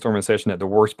a brainstorming session at the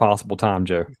worst possible time,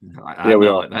 Joe. I Yeah, we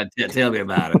know are. it. Tell me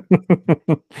about it.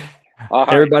 All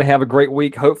right. Everybody have a great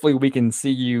week. Hopefully we can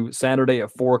see you Saturday at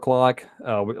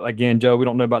 4:00. Again, Joe, we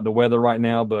don't know about the weather right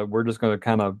now, but we're just going to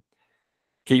kind of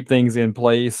keep things in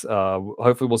place.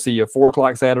 Hopefully we'll see you at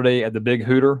 4:00 Saturday at the Big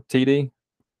Hooter, TD,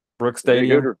 Brooks The Big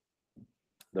Stadium. Hooter.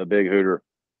 The Big Hooter.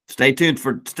 Stay tuned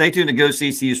to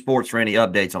GoCCU Sports for any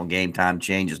updates on game time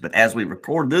changes. But as we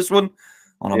record this one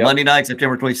on a Monday night,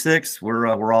 September 26th, we're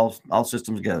all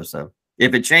systems go. So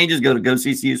if it changes, go to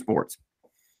GoCCU Sports.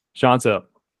 Sean's up.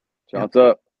 Shots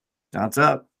up. Shots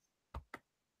up.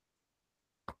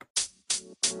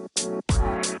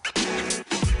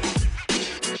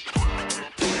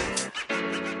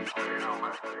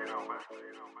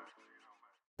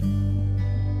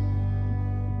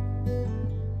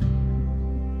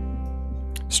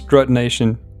 Strut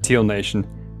Nation, Teal Nation,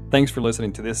 thanks for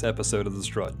listening to this episode of The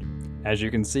Strut. As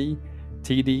you can see,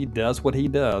 TD does what he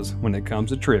does when it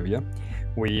comes to trivia.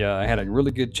 We had a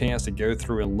really good chance to go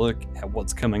through and look at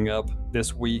what's coming up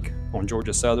this week on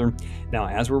Georgia Southern. Now,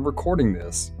 as we're recording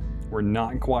this, we're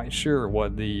not quite sure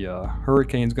what the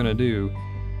Hurricane's going to do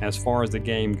as far as the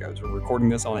game goes. We're recording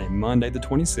this on a Monday the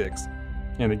 26th,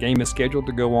 and the game is scheduled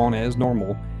to go on as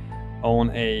normal on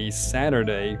a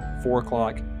Saturday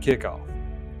 4:00 kickoff.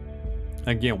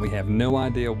 Again, we have no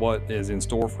idea what is in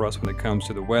store for us when it comes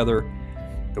to the weather,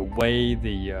 the way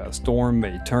the storm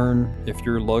may turn. If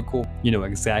you're local, you know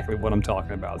exactly what I'm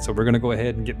talking about. So we're going to go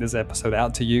ahead and get this episode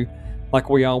out to you like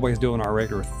we always do on our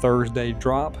regular Thursday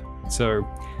drop. So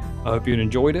I hope you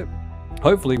enjoyed it.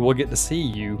 Hopefully we'll get to see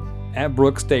you at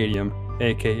Brooks Stadium,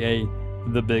 aka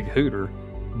the Big Hooter,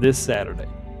 this Saturday.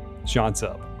 Shots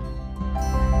up.